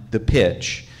 one, the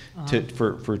pitch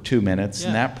for 2 minutes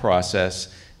and that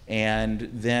process. And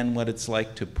then what it's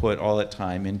like to put all that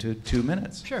time into 2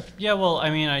 minutes. Sure. Yeah, well, I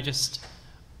mean, I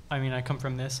come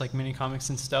from this, like, mini comics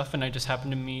and stuff, and I just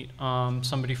happened to meet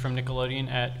somebody from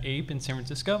Nickelodeon at APE in San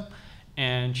Francisco,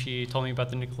 and she told me about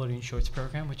the Nickelodeon Shorts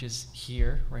program, which is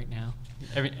here right now.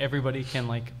 Everybody can,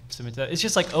 like, submit that. It's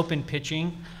just, like, open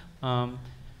pitching that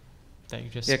you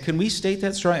just... Yeah, can we state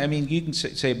that strong? I mean, you can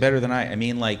say it better than I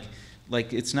mean, like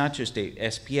it's not just a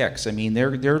SPX. I mean,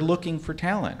 they're looking for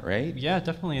talent, right? Yeah,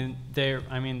 definitely. They're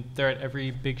at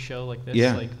every big show like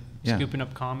this, scooping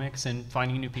up comics and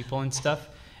finding new people and stuff.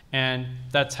 And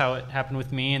that's how it happened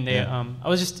with me. And they, I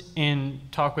was just in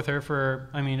talk with her for,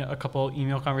 a couple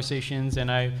email conversations, and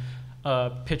I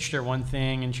pitched her one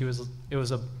thing, and it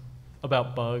was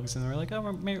about bugs, and they were like, oh,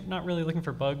 we're not really looking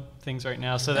for bug things right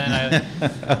now. So then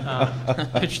I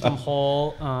pitched them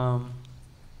whole.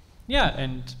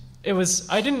 And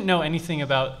I didn't know anything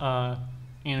about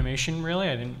animation,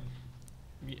 really.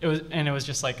 it was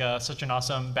just like such an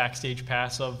awesome backstage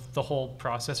pass of the whole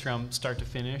process from start to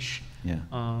finish.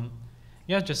 Yeah.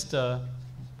 Just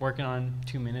working on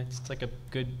 2 minutes. It's like a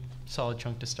good solid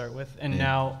chunk to start with. And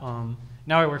Yeah.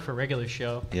 now I work for a regular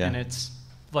show, Yeah. and it's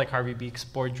like Harvey Beaks,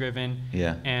 board driven.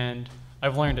 Yeah. And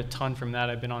I've learned a ton from that.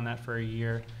 I've been on that for a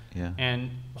year. Yeah. And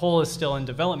Whole is still in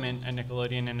development at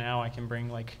Nickelodeon, and now I can bring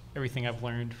like everything I've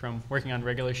learned from working on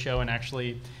regular show and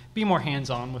actually be more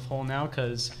hands-on with Whole now,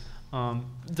 because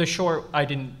the short, I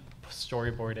didn't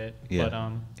storyboard it, Yeah. but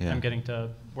Yeah. I'm getting to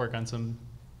work on some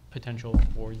potential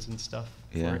boards and stuff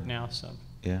Yeah. for it now. So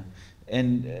Yeah.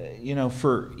 And,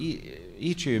 for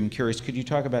each of you, I'm curious, could you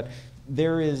talk about,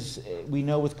 we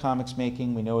know with comics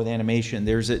making, we know with animation,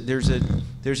 there's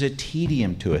a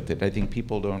tedium to it that I think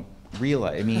people don't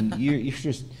realize. I mean, you're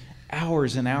just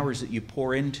hours and hours that you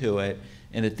pour into it,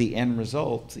 and at the end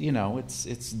result,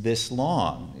 it's this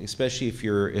long, especially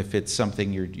if it's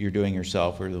something you're doing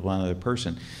yourself or with one other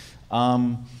person.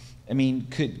 I mean,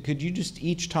 could you just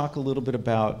each talk a little bit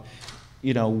about,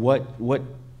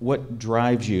 what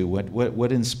drives you,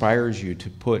 what inspires you to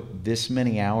put this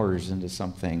many hours into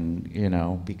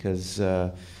something, because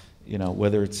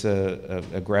whether it's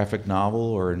a graphic novel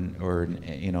or an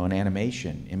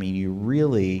animation, I mean, you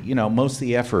really, most of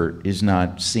the effort is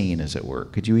not seen, as it were.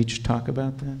 Could you each talk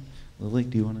about that? Lilli,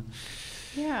 do you want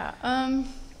to? Yeah,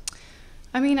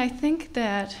 I mean, I think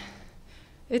that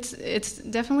it's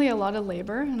definitely a lot of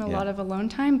labor and a lot of alone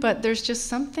time, but there's just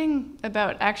something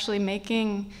about actually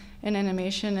making an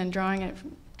animation and drawing it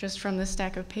just from the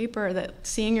stack of paper, that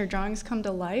seeing your drawings come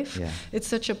to life, it's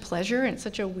such a pleasure and it's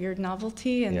such a weird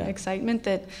novelty and excitement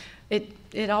that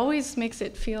it always makes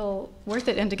it feel worth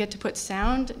it, and to get to put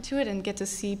sound to it and get to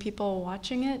see people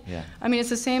watching it. I mean, it's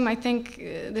the same, I think,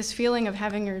 this feeling of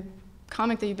having your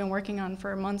comic that you've been working on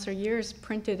for months or years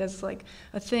printed as like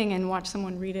a thing and watch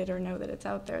someone read it or know that it's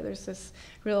out there. There's this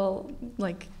real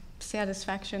like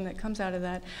satisfaction that comes out of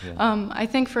that. I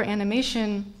think for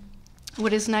animation,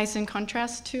 what is nice in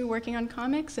contrast to working on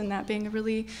comics and that being a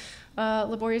really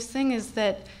laborious thing is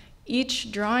that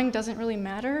each drawing doesn't really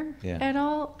matter at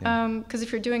all. Because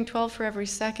if you're doing 12 for every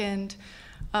second,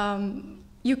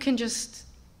 you can just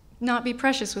not be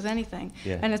precious with anything.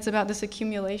 And it's about this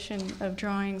accumulation of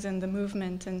drawings and the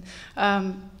movement. And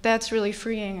that's really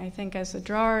freeing, I think, as a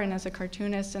drawer and as a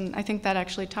cartoonist. And I think that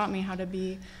actually taught me how to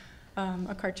be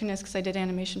a cartoonist, because I did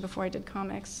animation before I did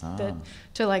comics, that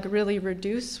to like really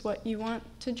reduce what you want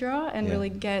to draw and really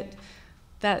get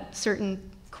that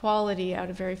certain quality out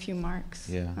of very few marks.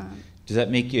 Does that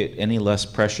make you any less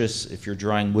precious if you're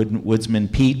drawing Woodsman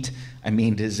Pete? I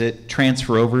mean, does it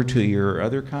transfer over to your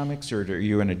other comics, or are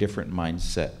you in a different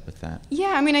mindset with that? Yeah,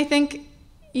 I mean, I think,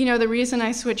 the reason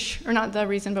I switch, or not the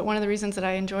reason, but one of the reasons that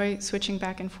I enjoy switching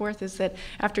back and forth is that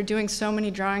after doing so many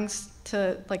drawings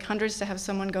to like hundreds, to have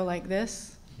someone go like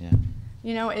this,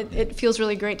 it feels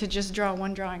really great to just draw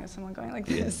one drawing of someone going like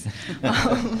this.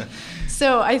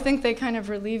 So I think they kind of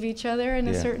relieve each other in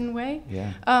a certain way.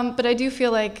 But I do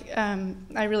feel like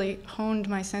I really honed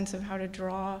my sense of how to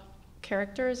draw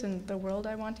characters and the world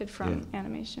I wanted from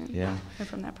animation and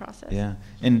from that process.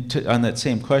 And on that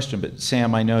same question, but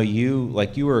Sam, I know you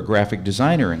were a graphic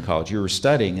designer in college. You were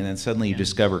studying, and then suddenly you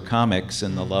discover comics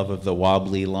and the love of the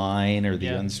wobbly line or the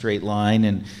unstraight line.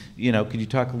 And could you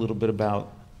talk a little bit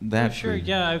about that? Sure.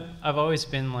 I've always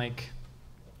been like,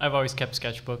 I've always kept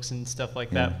sketchbooks and stuff like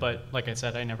that. But like I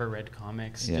said, I never read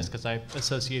comics just because I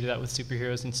associated that with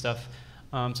superheroes and stuff.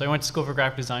 So I went to school for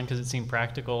graphic design because it seemed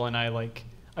practical, and I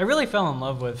really fell in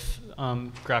love with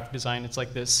graphic design. It's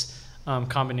like this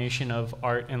combination of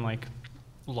art and like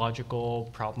logical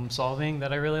problem solving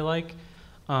that I really like.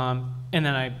 And then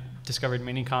I discovered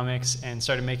mini comics and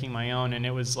started making my own, and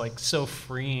it was like so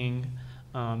freeing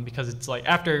because it's like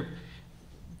after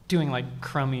doing like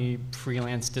crummy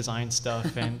freelance design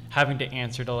stuff and having to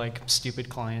answer to like stupid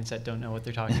clients that don't know what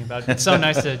they're talking about, it's so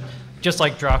nice to just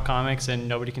like draw comics and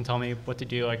nobody can tell me what to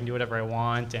do. I can do whatever I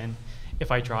want, and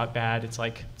if I draw it bad, it's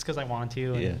like it's because I want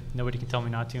to, and nobody can tell me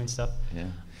not to and stuff.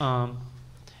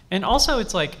 And also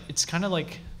it's like, it's kind of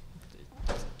like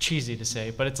cheesy to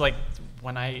say, but it's like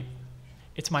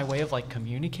it's my way of like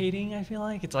communicating. I feel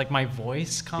like it's like my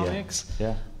voice, comics.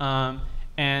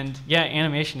 And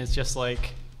animation is just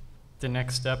like the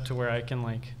next step to where I can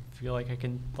like feel like I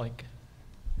can like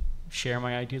share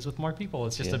my ideas with more people.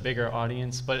 It's just a bigger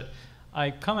audience, but I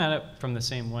come at it from the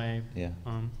same way.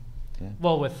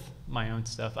 Well, with my own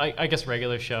stuff, I guess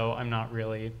regular show, I'm not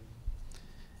really.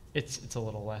 It's a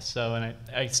little less so, and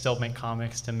I still make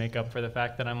comics to make up for the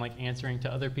fact that I'm like answering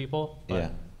to other people.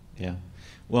 But Yeah.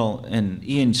 Well, and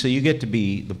Ian, so you get to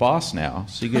be the boss now.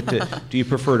 So you get to, do you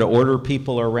prefer to order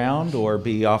people around or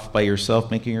be off by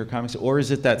yourself making your comics? Or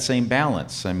is it that same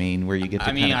balance? I mean, where you get to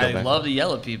kind of go back? I love to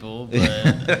yell at people,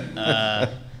 but,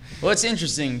 well, it's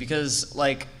interesting because,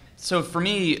 like, so for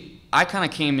me, I kind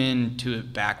of came into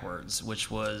it backwards,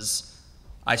 which was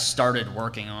I started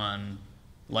working on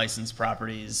licensed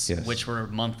properties, Yes. which were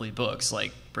monthly books,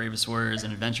 like Bravest Warriors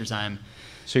and Adventure Time.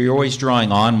 So you're always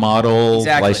drawing on model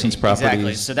licensed properties?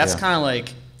 Exactly. So that's kind of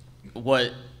like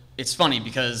what, it's funny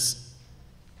because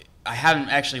I haven't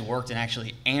actually worked in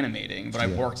actually animating, but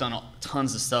I've worked on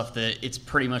tons of stuff that it's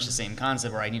pretty much the same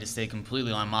concept where I need to stay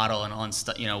completely on model and on,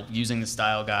 using the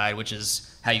style guide, which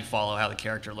is how you follow how the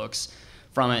character looks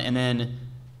from it. And then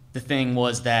the thing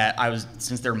was that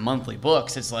since they're monthly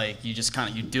books, it's like you just kind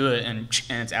of, you do it and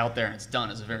it's out there and it's done.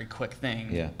 It's a very quick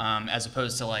thing. Yeah. As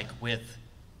opposed to like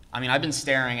I've been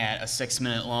staring at a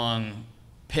 6-minute long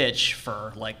pitch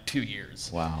for like 2 years.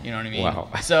 Wow. You know what I mean? Wow.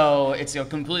 So it's a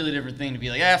completely different thing to be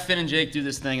like, Finn and Jake do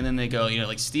this thing, and then they go,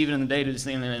 like Steven and Day do this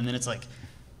thing, and then it's like,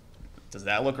 does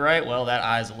that look right? Well, that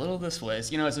eye's a little this way.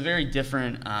 So, it's a very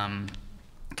different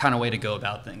kind of way to go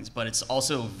about things, but it's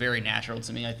also very natural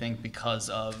to me, I think, because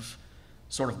of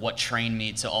sort of what trained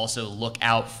me to also look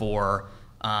out for,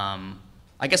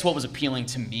 I guess, what was appealing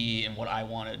to me and what I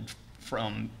wanted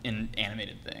from an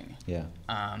animated thing. Yeah.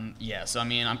 So I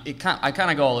mean, I kind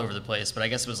of go all over the place, but I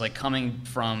guess it was like coming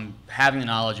from having the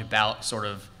knowledge about sort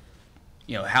of,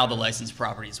 how the licensed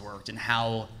properties worked and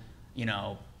how,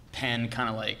 Penn kind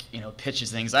of like,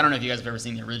 pitches things. I don't know if you guys have ever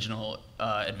seen the original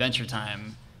Adventure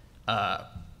Time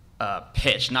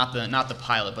pitch, not the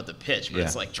pilot, but the pitch. But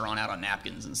it's like drawn out on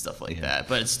napkins and stuff like that.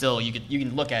 But it's still, you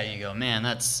can look at it and you go, man,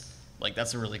 that's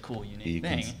a really cool, unique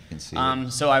thing. Can see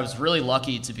it. So I was really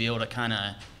lucky to be able to kind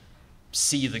of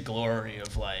see the glory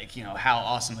of like, how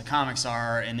awesome the comics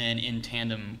are, and then in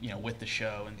tandem, with the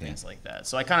show and things like that.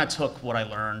 So I kind of took what I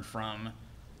learned from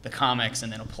the comics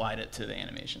and then applied it to the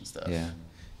animation stuff. Yeah.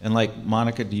 And like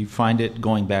Monica, do you find it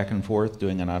going back and forth,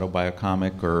 doing an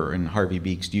autobiocomic, or in Harvey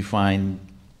Beaks, do you find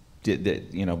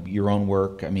that your own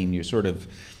work? I mean, you're sort of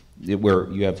where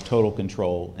you have total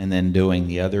control, and then doing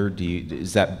the other.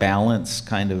 Is that balance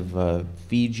kind of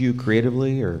feed you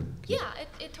creatively, or? Yeah,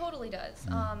 it totally does.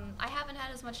 I haven't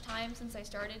had as much time since I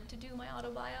started to do my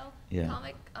autobio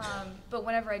comic, but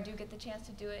whenever I do get the chance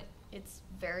to do it, it's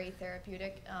very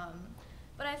therapeutic.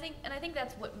 But I think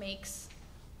that's what makes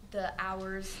the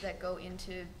hours that go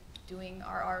into doing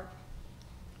our art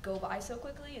go by so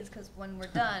quickly, is because when we're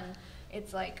done,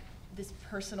 it's like this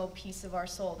personal piece of our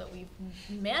soul that we've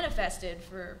manifested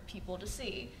for people to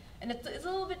see. And it's a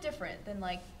little bit different than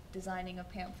like designing a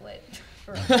pamphlet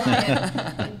for a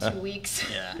client in 2 weeks.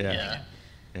 Yeah.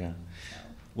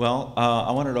 Well,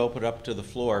 I wanted to open it up to the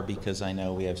floor because I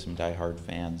know we have some diehard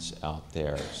fans out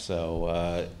there.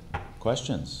 So,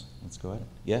 questions? Let's go ahead.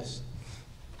 Yes?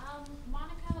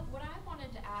 Monica, what I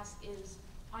wanted to ask is,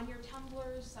 on your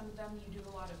Tumblrs, some of them you do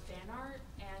a lot of fan art,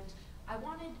 and I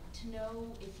wanted to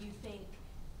know if you think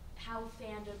how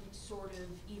fandom sort of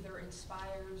either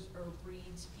inspires or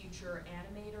breeds future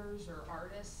animators or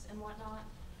artists and whatnot.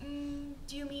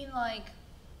 Do you mean like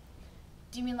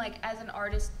as an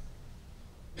artist,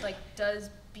 like, does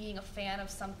being a fan of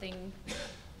something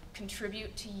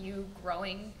contribute to you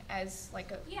growing as like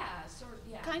a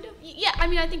kind of? Yeah, I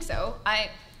mean, I think so.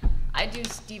 I do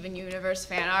Steven Universe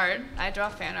fan art. I draw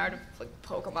fan art of like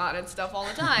Pokemon and stuff all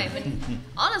the time, and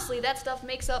honestly, that stuff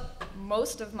makes up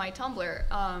most of my Tumblr.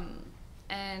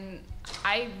 And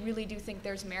I really do think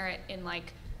there's merit in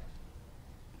like,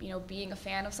 being a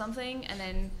fan of something and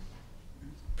then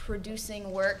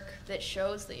producing work that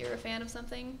shows that you're a fan of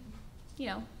something.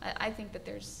 I think that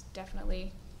there's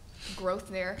definitely growth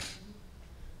there.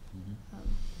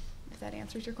 If that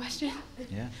answers your question.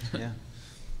 Yeah.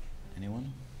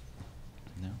 Anyone?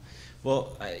 No?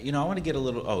 Well, I want to get a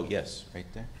little, oh, yes, right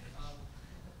there. I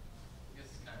guess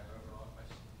it's kind of an overall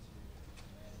question to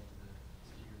many of the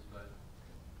speakers, but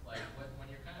like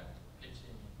when you're kind of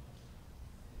pitching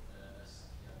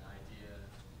an idea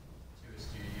to a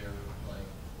studio, like,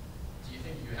 do you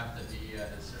think you have to be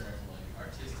at a certain like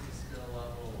artistic skill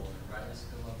level or writing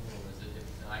skill level, or is it, if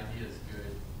the idea is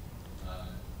good,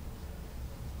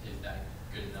 is that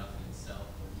good enough in itself,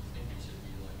 or do you think it should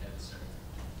be like at a certain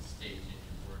stage in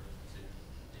your work to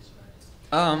pitch an idea?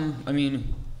 I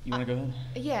mean, you want to go ahead?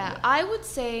 Yeah, I would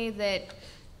say that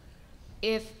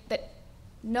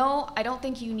no, I don't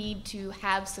think you need to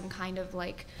have some kind of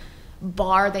like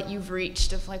bar that you've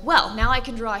reached of like, well, now I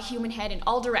can draw a human head in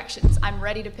all directions. I'm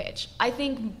ready to pitch. I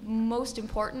think most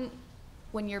important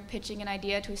when you're pitching an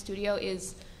idea to a studio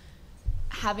is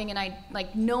having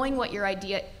like knowing what your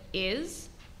idea is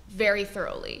very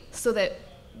thoroughly, so that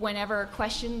whenever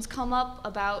questions come up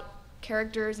about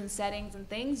characters and settings and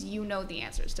things, you know the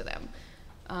answers to them.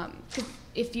 'Cause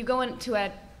if you go into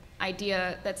an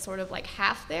idea that's sort of like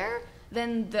half there,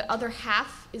 then the other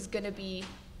half is going to be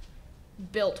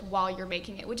built while you're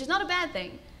making it, which is not a bad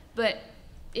thing, but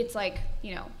it's like,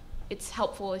 you know, it's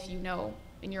helpful if you know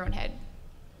in your own head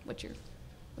what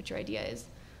your idea is.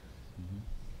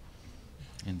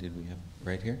 Mm-hmm. And did we have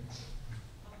right here?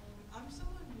 I'm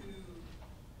someone who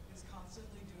is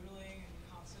constantly doodling and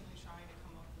constantly trying to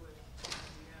come up with an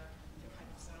idea to kind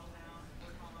of settle down,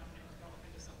 work on, and develop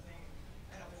into something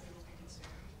that other people can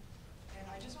consume. And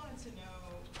I just wanted to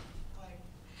know, like,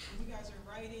 when you guys are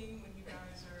writing, when you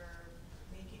guys are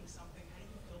making something, how do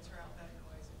you filter out that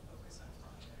noise and focus on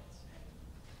projects and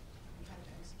kind of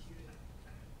execute it?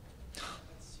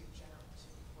 That's too general, too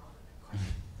broad of a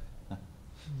question. I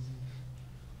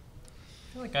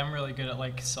feel like I'm really good at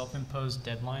like self-imposed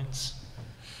deadlines.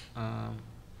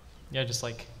 Yeah, just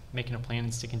like making a plan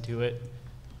and sticking to it.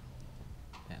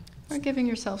 Yeah. Or giving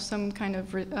yourself some kind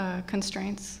of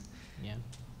constraints. Yeah.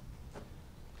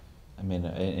 I mean,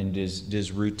 and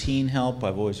does routine help?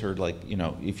 I've always heard, like, you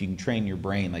know, if you can train your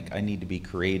brain, like, I need to be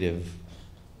creative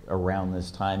around this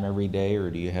time every day, or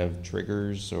do you have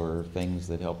triggers or things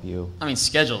that help you? I mean,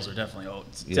 schedules are definitely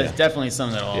definitely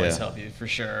something that will always help you, for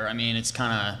sure. I mean, it's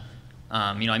kind of,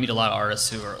 you know, I meet a lot of artists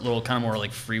who are a little kind of more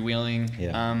like freewheeling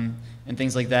and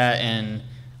things like that, and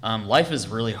life is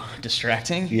really in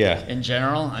distracting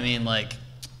general. I mean, like,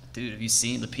 dude, have you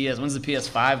seen the when's the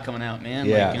PS5 coming out, man?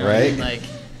 Yeah, like, you know right? What I mean? Like,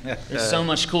 there's so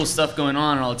much cool stuff going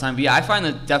on all the time. But yeah, I find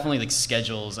that definitely like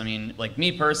schedules. I mean, like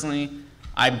me personally,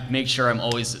 I make sure I'm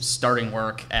always starting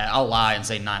work I'll lie and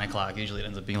say 9 o'clock. Usually it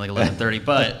ends up being like 11:30,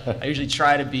 but I usually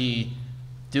try to be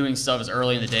doing stuff as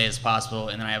early in the day as possible,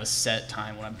 and then I have a set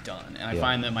time when I'm done. And I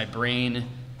find that my brain,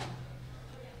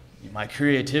 my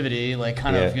creativity, like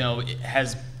kind of, you know,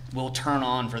 will turn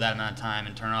on for that amount of time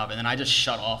and turn off, and then I just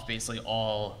shut off basically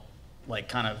all like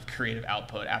kind of creative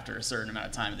output after a certain amount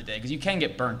of time of the day, because you can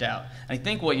get burnt out. And I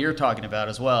think what you're talking about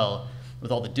as well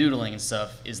with all the doodling and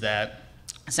stuff is that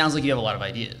it sounds like you have a lot of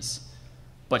ideas,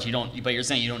 but you're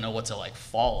saying you don't know what to like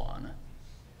fall on.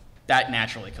 That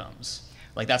naturally comes.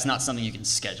 Like, that's not something you can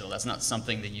schedule. That's not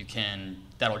something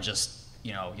that'll just,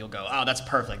 you know, you'll go, oh, that's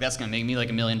perfect. That's going to make me like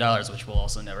 $1 million, which will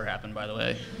also never happen, by the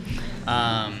way.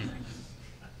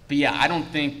 But yeah,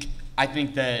 I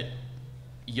think that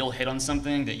you'll hit on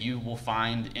something that you will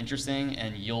find interesting,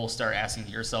 and you'll start asking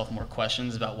yourself more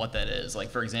questions about what that is.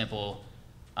 Like, for example,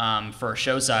 for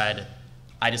Showside,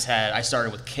 I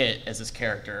started with Kit as this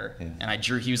character, and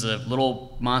he was a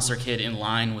little monster kid in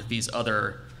line with these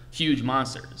other huge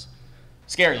monsters.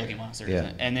 Scary looking monsters.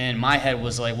 And then my head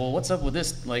was like, well, what's up with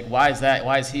this? Like, why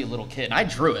is he a little kid? And I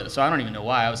drew it, so I don't even know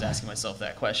why I was asking myself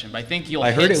that question. But I think you'll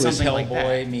hit something like that. I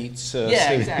heard it was Hellboy meets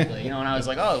yeah, exactly. You know, and I was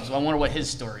like, oh, so I wonder what his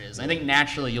story is. I think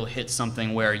naturally you'll hit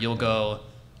something where you'll go,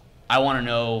 I want to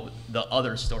know the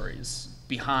other stories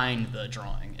behind the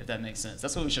drawing, if that makes sense.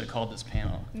 That's what we should have called this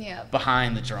panel. Yeah.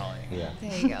 Behind the drawing. Yeah.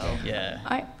 There you go.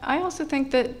 Yeah. I also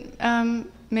think that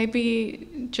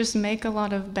maybe just make a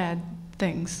lot of bad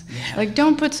things. Yeah. Like,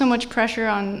 don't put so much pressure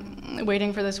on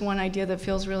waiting for this one idea that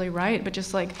feels really right, but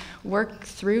just like work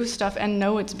through stuff and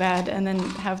know it's bad, and then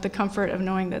have the comfort of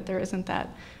knowing that there isn't that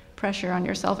pressure on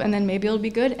yourself, and then maybe it'll be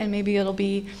good, and maybe it'll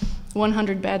be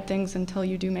 100 bad things until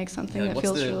you do make something that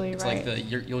feels really right.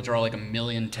 Like you'll draw like 1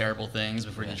 million terrible things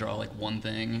before you draw like one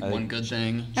thing, one good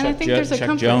thing. And I think there's a Chuck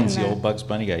comfort Jones, in the that. old Bugs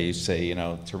Bunny guy, used to say, you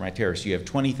know, to my terrorists, you have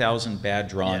 20,000 bad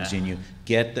drawings, and you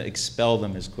expel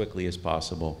them as quickly as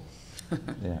possible.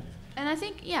 Yeah. And I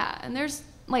think, and there's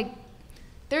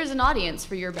an audience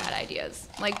for your bad ideas.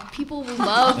 Like, people will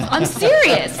love, I'm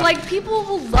serious, like, people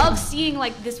will love seeing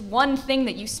like this one thing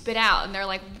that you spit out, and they're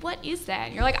like, what is that?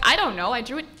 And you're like, I don't know, I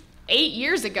drew it 8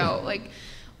 years ago. Like,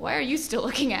 why are you still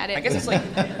looking at it? I guess it's like,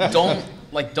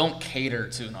 don't cater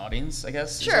to an audience, I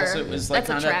guess. Sure. It's like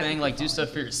kind of that thing, like, do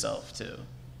stuff for yourself too.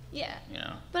 Yeah. You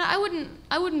know. But I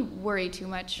wouldn't worry too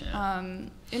much. Yeah.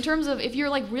 In terms of if you're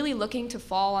like really looking to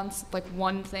fall on like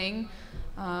one thing,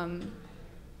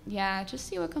 just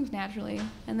see what comes naturally,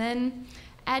 and then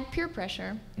add peer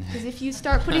pressure. Because if you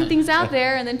start putting things out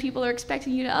there and then people are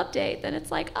expecting you to update, then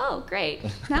it's like, oh, great,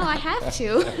 now I have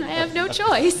to. I have no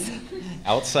choice.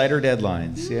 Outsider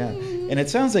deadlines, yeah. And it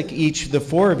sounds like the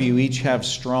four of you each have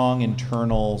strong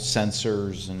internal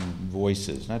sensors and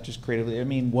voices, not just creatively. I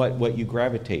mean, what you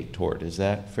gravitate toward. Is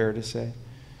that fair to say?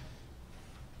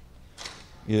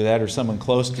 Either that or someone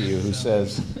close to you who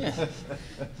says,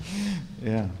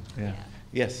 yeah.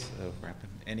 Yes, Rappin.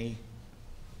 Any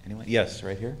Anyone? Yes,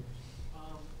 right here.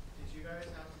 Did you guys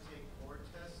have to take board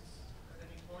tests at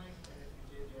any point? And if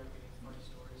you did, do you have any funny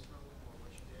stories from them or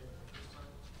what you did the first time?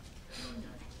 And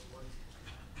like actually worked?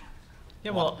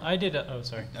 Yeah, well, I did. Oh,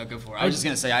 sorry. No, go for it. I was just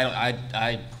gonna say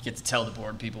I get to tell the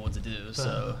board people what to do.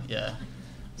 So yeah.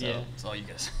 So Yeah. it's all you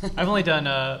guys. I've only done.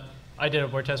 I did a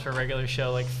board test for a regular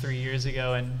show like 3 years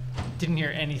ago and didn't hear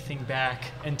anything back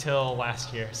until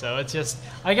last year. So it's just,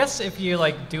 I guess if you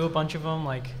like do a bunch of them,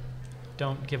 like,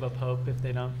 don't give up hope if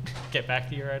they don't get back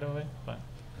to you right away. But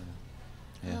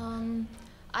Yeah.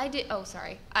 I did. Oh,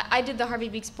 sorry. I did the Harvey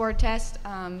Beaks board test,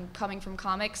 coming from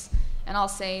comics, and I'll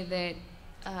say that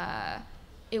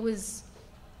it was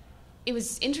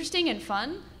interesting and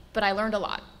fun, but I learned a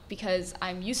lot because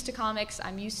I'm used to comics.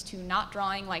 I'm used to not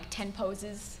drawing like 10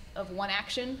 poses of one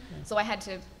action, so I had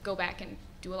to go back and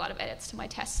do a lot of edits to my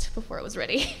test before it was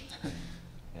ready.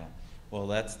 Yeah. Well,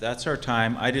 that's our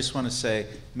time. I just want to say,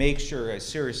 make sure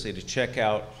seriously to check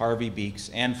out Harvey Beaks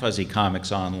and Fuzzy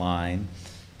Comics online,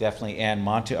 definitely, and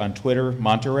on Twitter,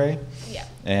 Monterey. Yeah.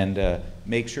 And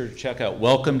make sure to check out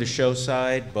Welcome to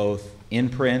Showside, both in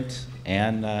print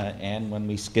and when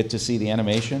we get to see the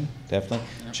animation, definitely.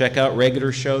 Yep. Check out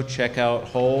Regular Show, check out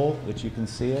Whole, which you can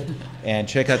see it, and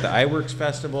check out the Eyeworks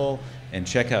Festival, and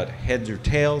check out Heads or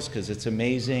Tails, because it's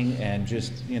amazing, and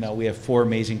just, we have 4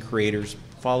 amazing creators.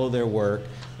 Follow their work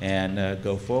and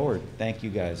go forward. Thank you,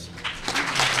 guys.